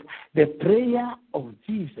it was the prayer of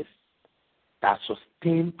Jesus that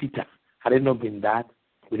sustained Peter. Had it not been that,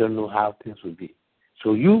 we don't know how things would be.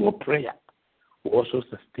 So your prayer will also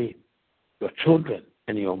sustain your children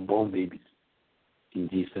and your unborn babies. In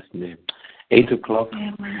Jesus' name. 8 o'clock,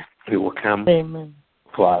 we will come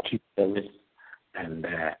for our Tuesday service, and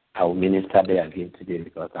I will minister there again today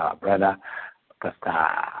because our brother, Pastor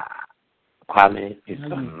Kwame, is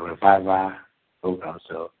on revival program.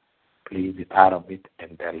 So please be part of it,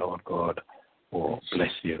 and the Lord God will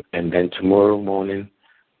bless you. And then tomorrow morning,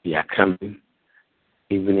 we are coming.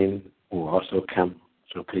 Evening, will also come.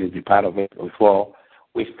 So please be part of it before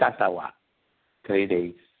we start our 3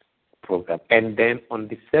 days program. And then on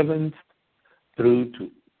the 7th through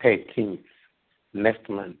to 13th, next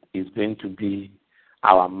month is going to be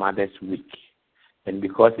our Mother's Week. And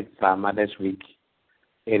because it's our Mother's Week,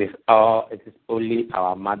 it is only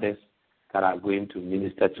our mothers that are going to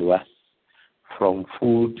minister to us, from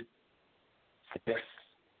food, sex,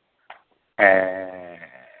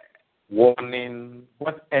 warning,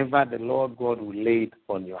 whatever the Lord God will lay it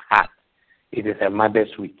on your heart. It is a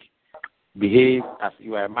Mother's Week. Behave as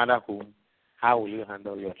you are a mother home. How will you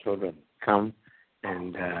handle your children? Come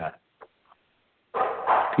and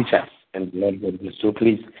teach us, and the Lord God bless. So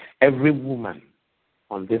please, every woman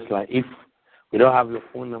on this line, if we don't have your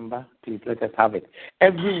phone number, please let us have it.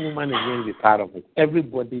 Every woman is going to be part of it.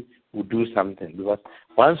 Everybody will do something, because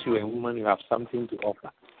once you're a woman, you have something to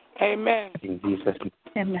offer. Amen. In Jesus' name.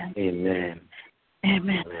 Amen. Amen.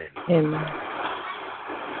 Amen. Amen.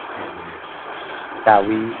 Shall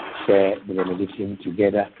we share the benediction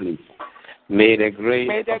together, please? May the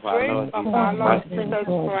grace of our Lord Jesus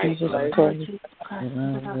Christ, the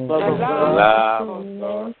love of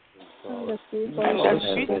God, and the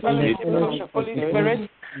sweet fellowship of the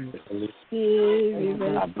Holy Spirit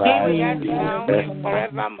abide now and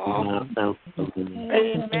forevermore.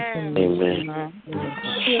 Amen. Amen.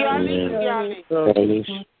 Surely,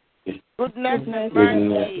 goodness and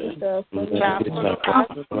mercy shall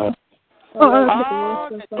follow us all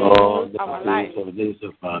the days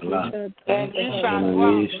of our life, and we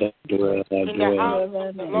shall dwell in the house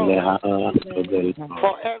of the Lord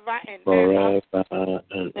forever and ever.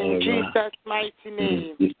 In Jesus' mighty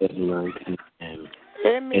name.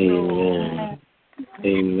 Amen. Amen.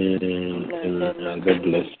 Amen. God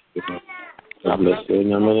bless you. God bless you.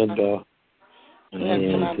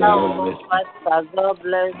 God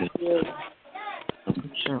bless you.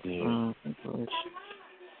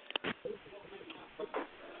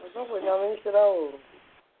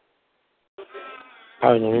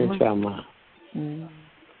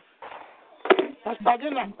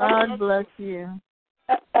 God bless you.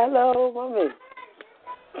 Hello, mommy.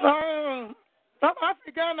 Stop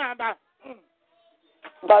African now.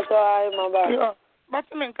 That's why I'm about. But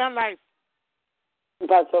I can't life.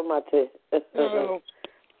 That's what matter.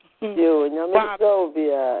 You, nyame so be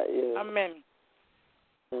Amen.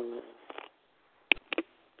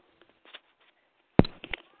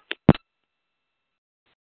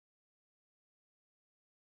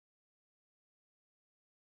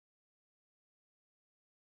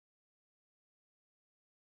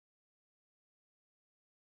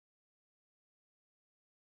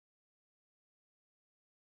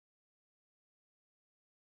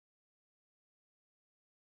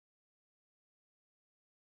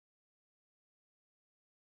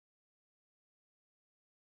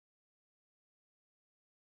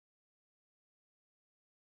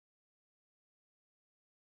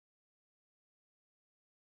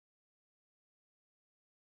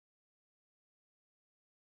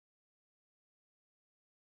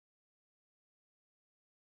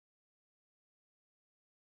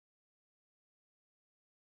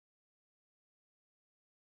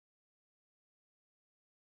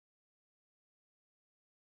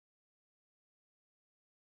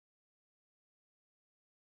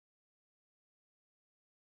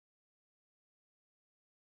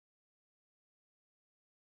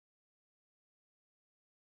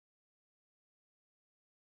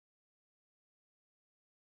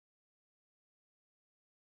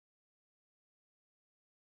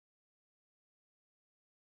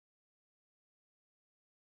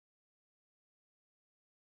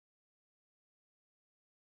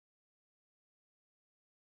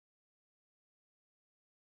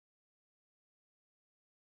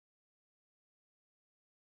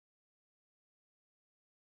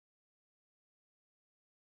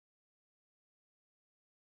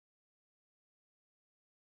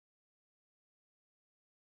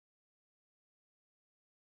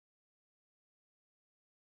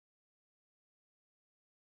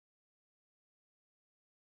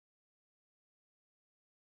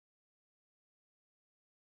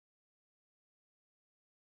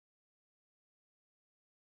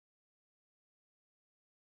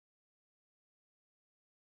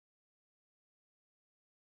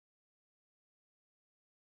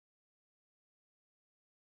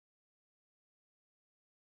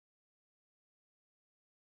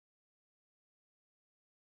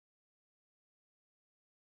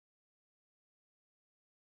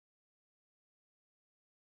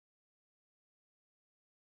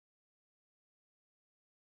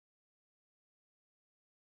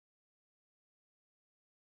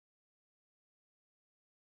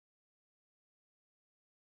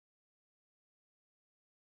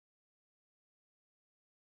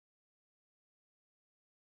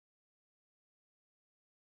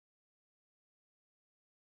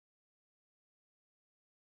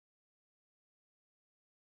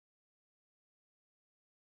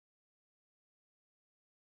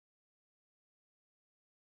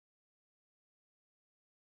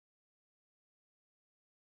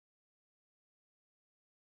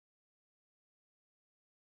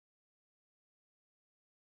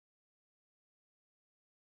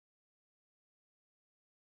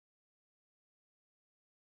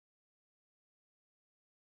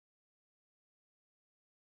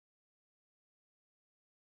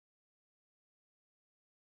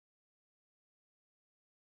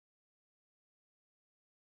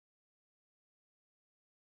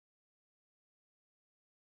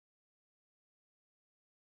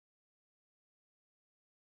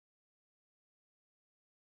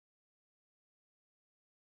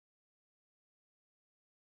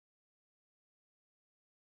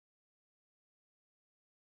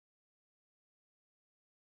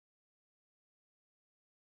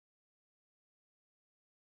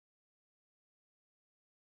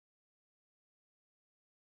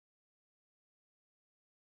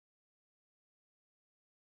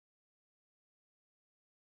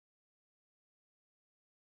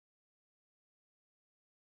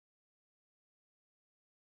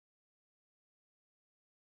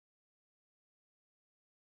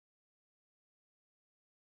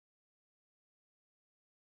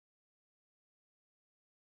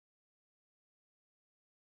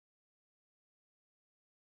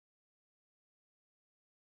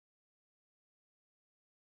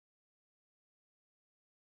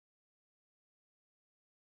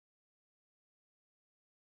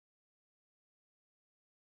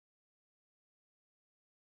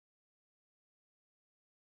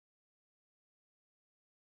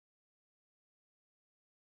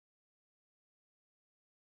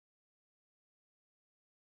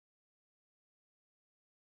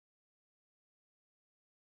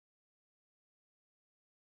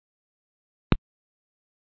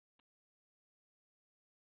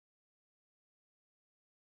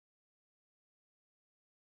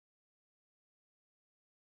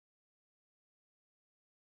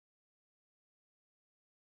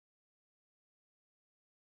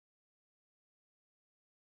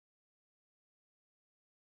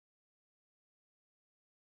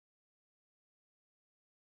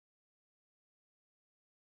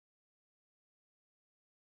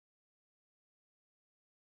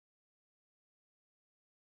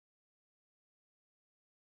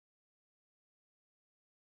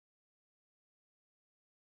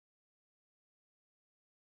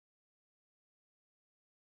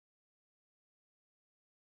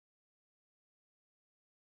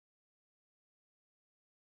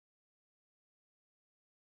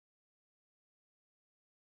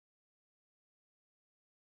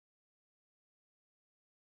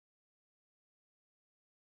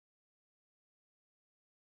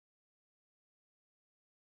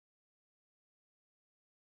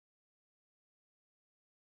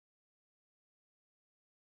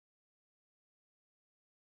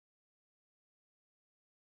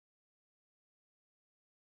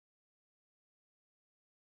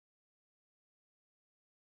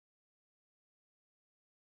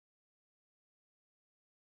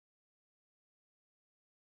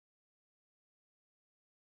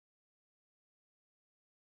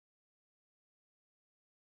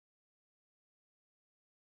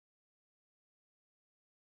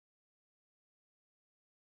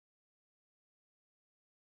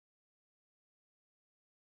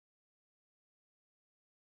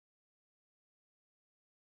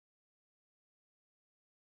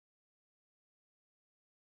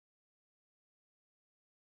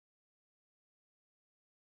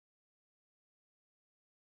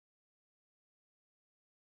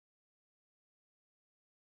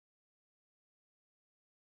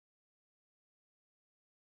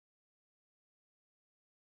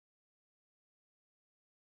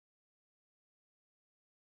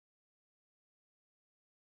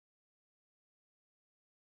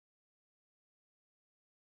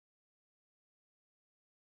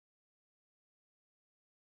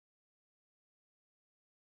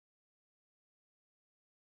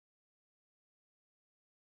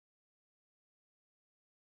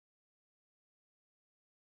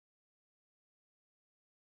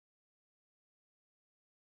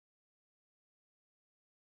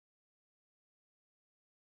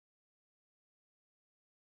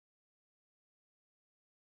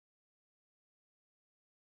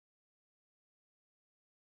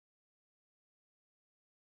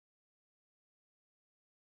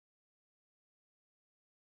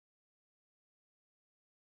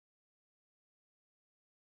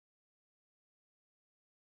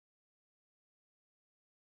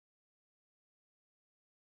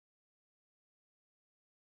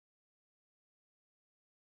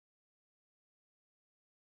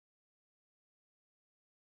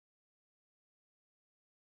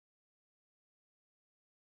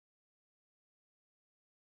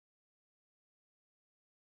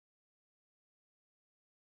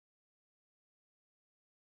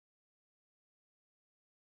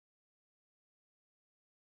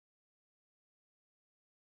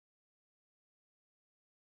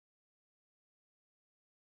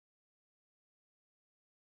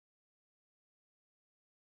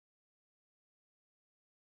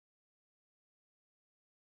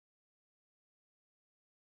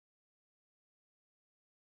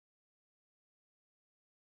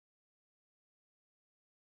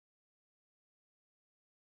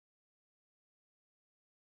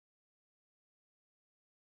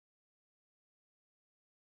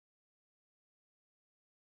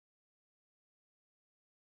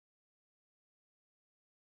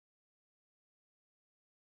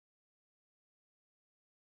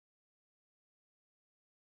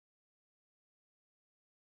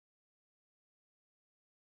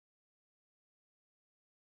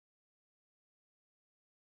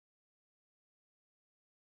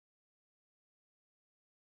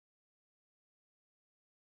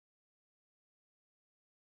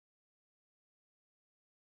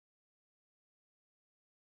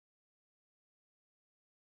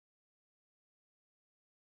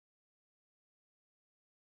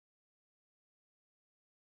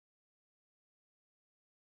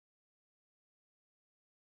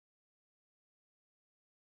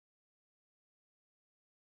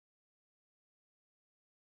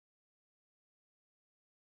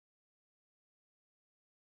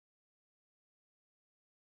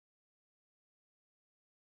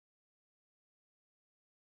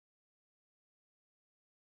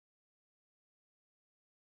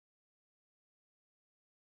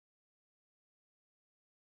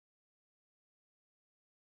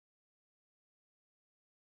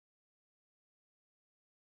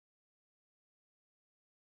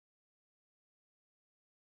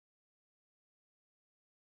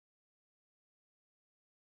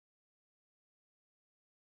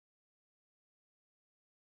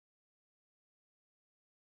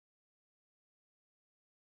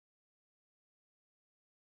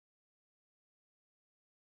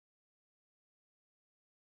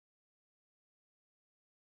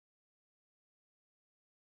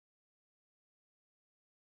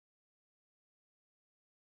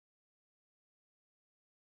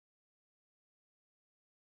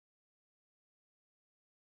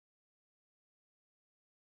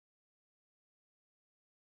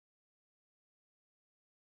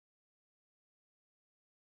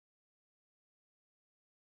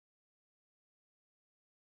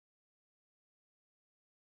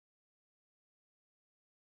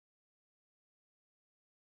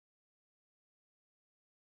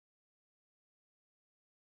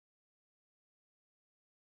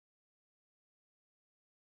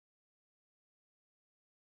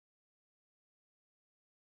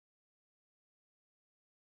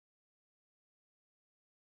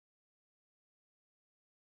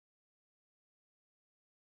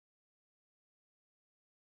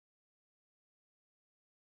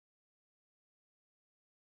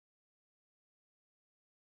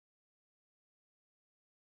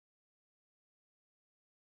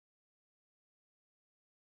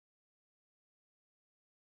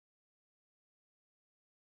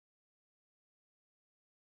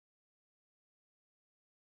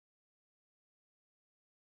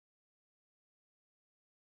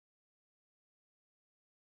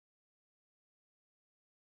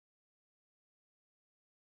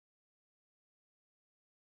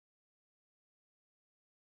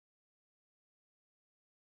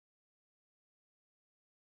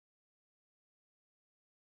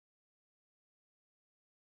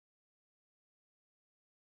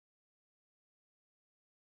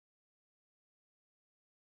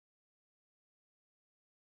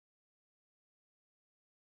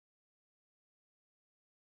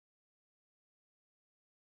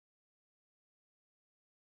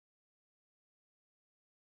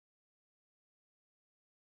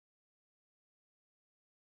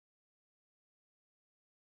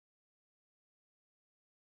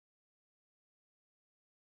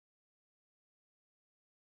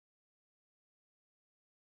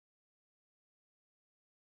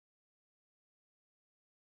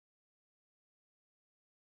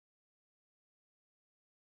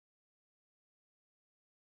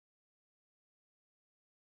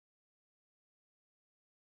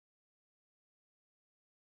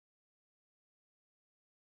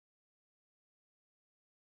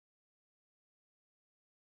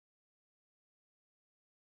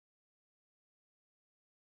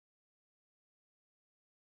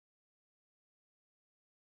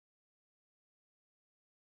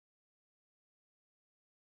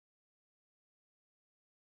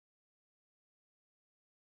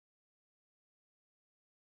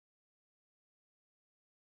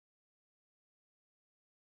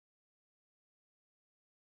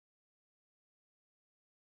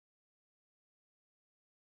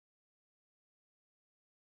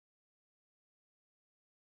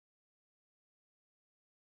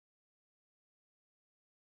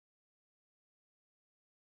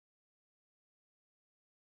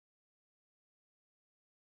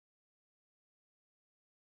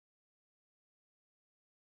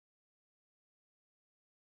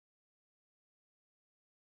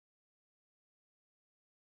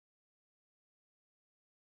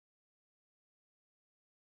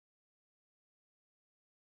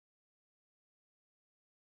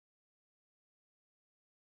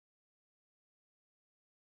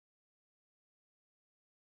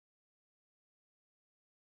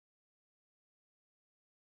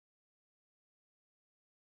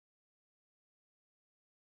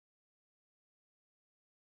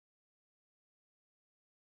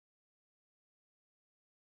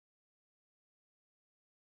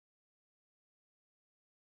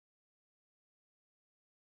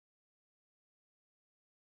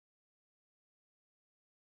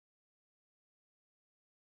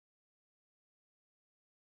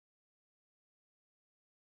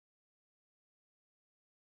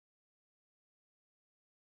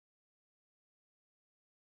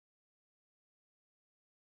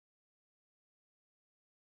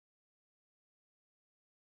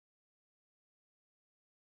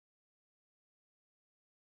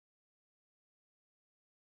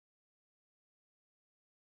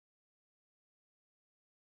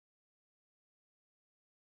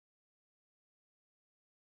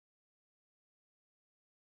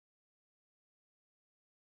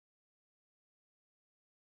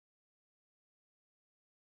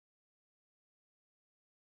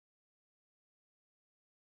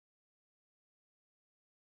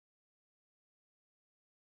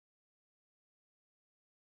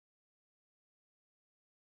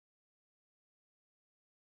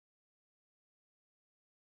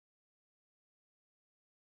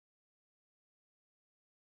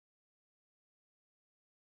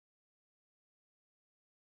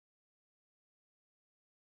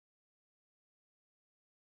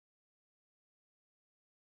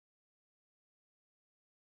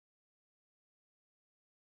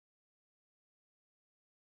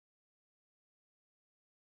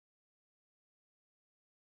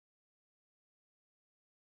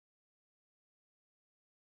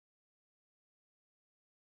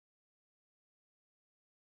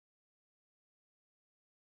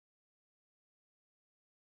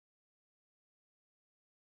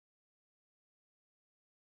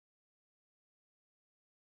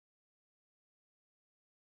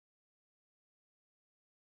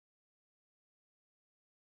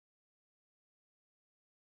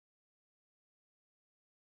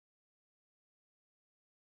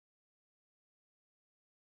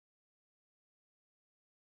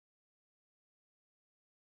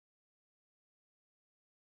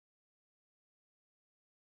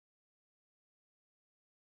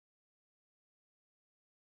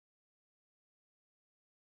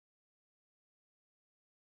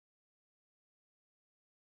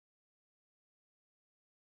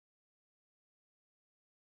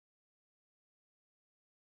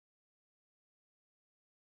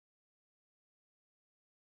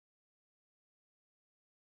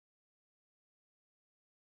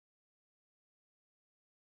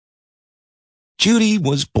 Judy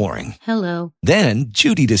was boring. Hello. Then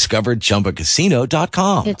Judy discovered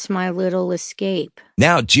ChumbaCasino.com. It's my little escape.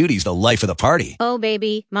 Now Judy's the life of the party. Oh,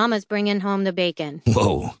 baby, mama's bringing home the bacon.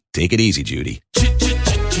 Whoa, take it easy, Judy.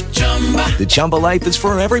 The Chumba life is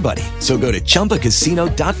for everybody. So go to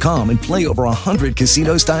ChumbaCasino.com and play over 100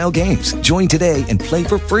 casino-style games. Join today and play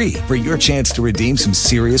for free for your chance to redeem some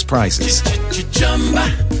serious prizes.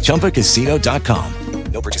 ChumbaCasino.com.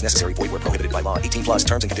 No purchase necessary. Void where prohibited by law. 18+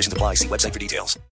 terms and conditions apply. See website for details.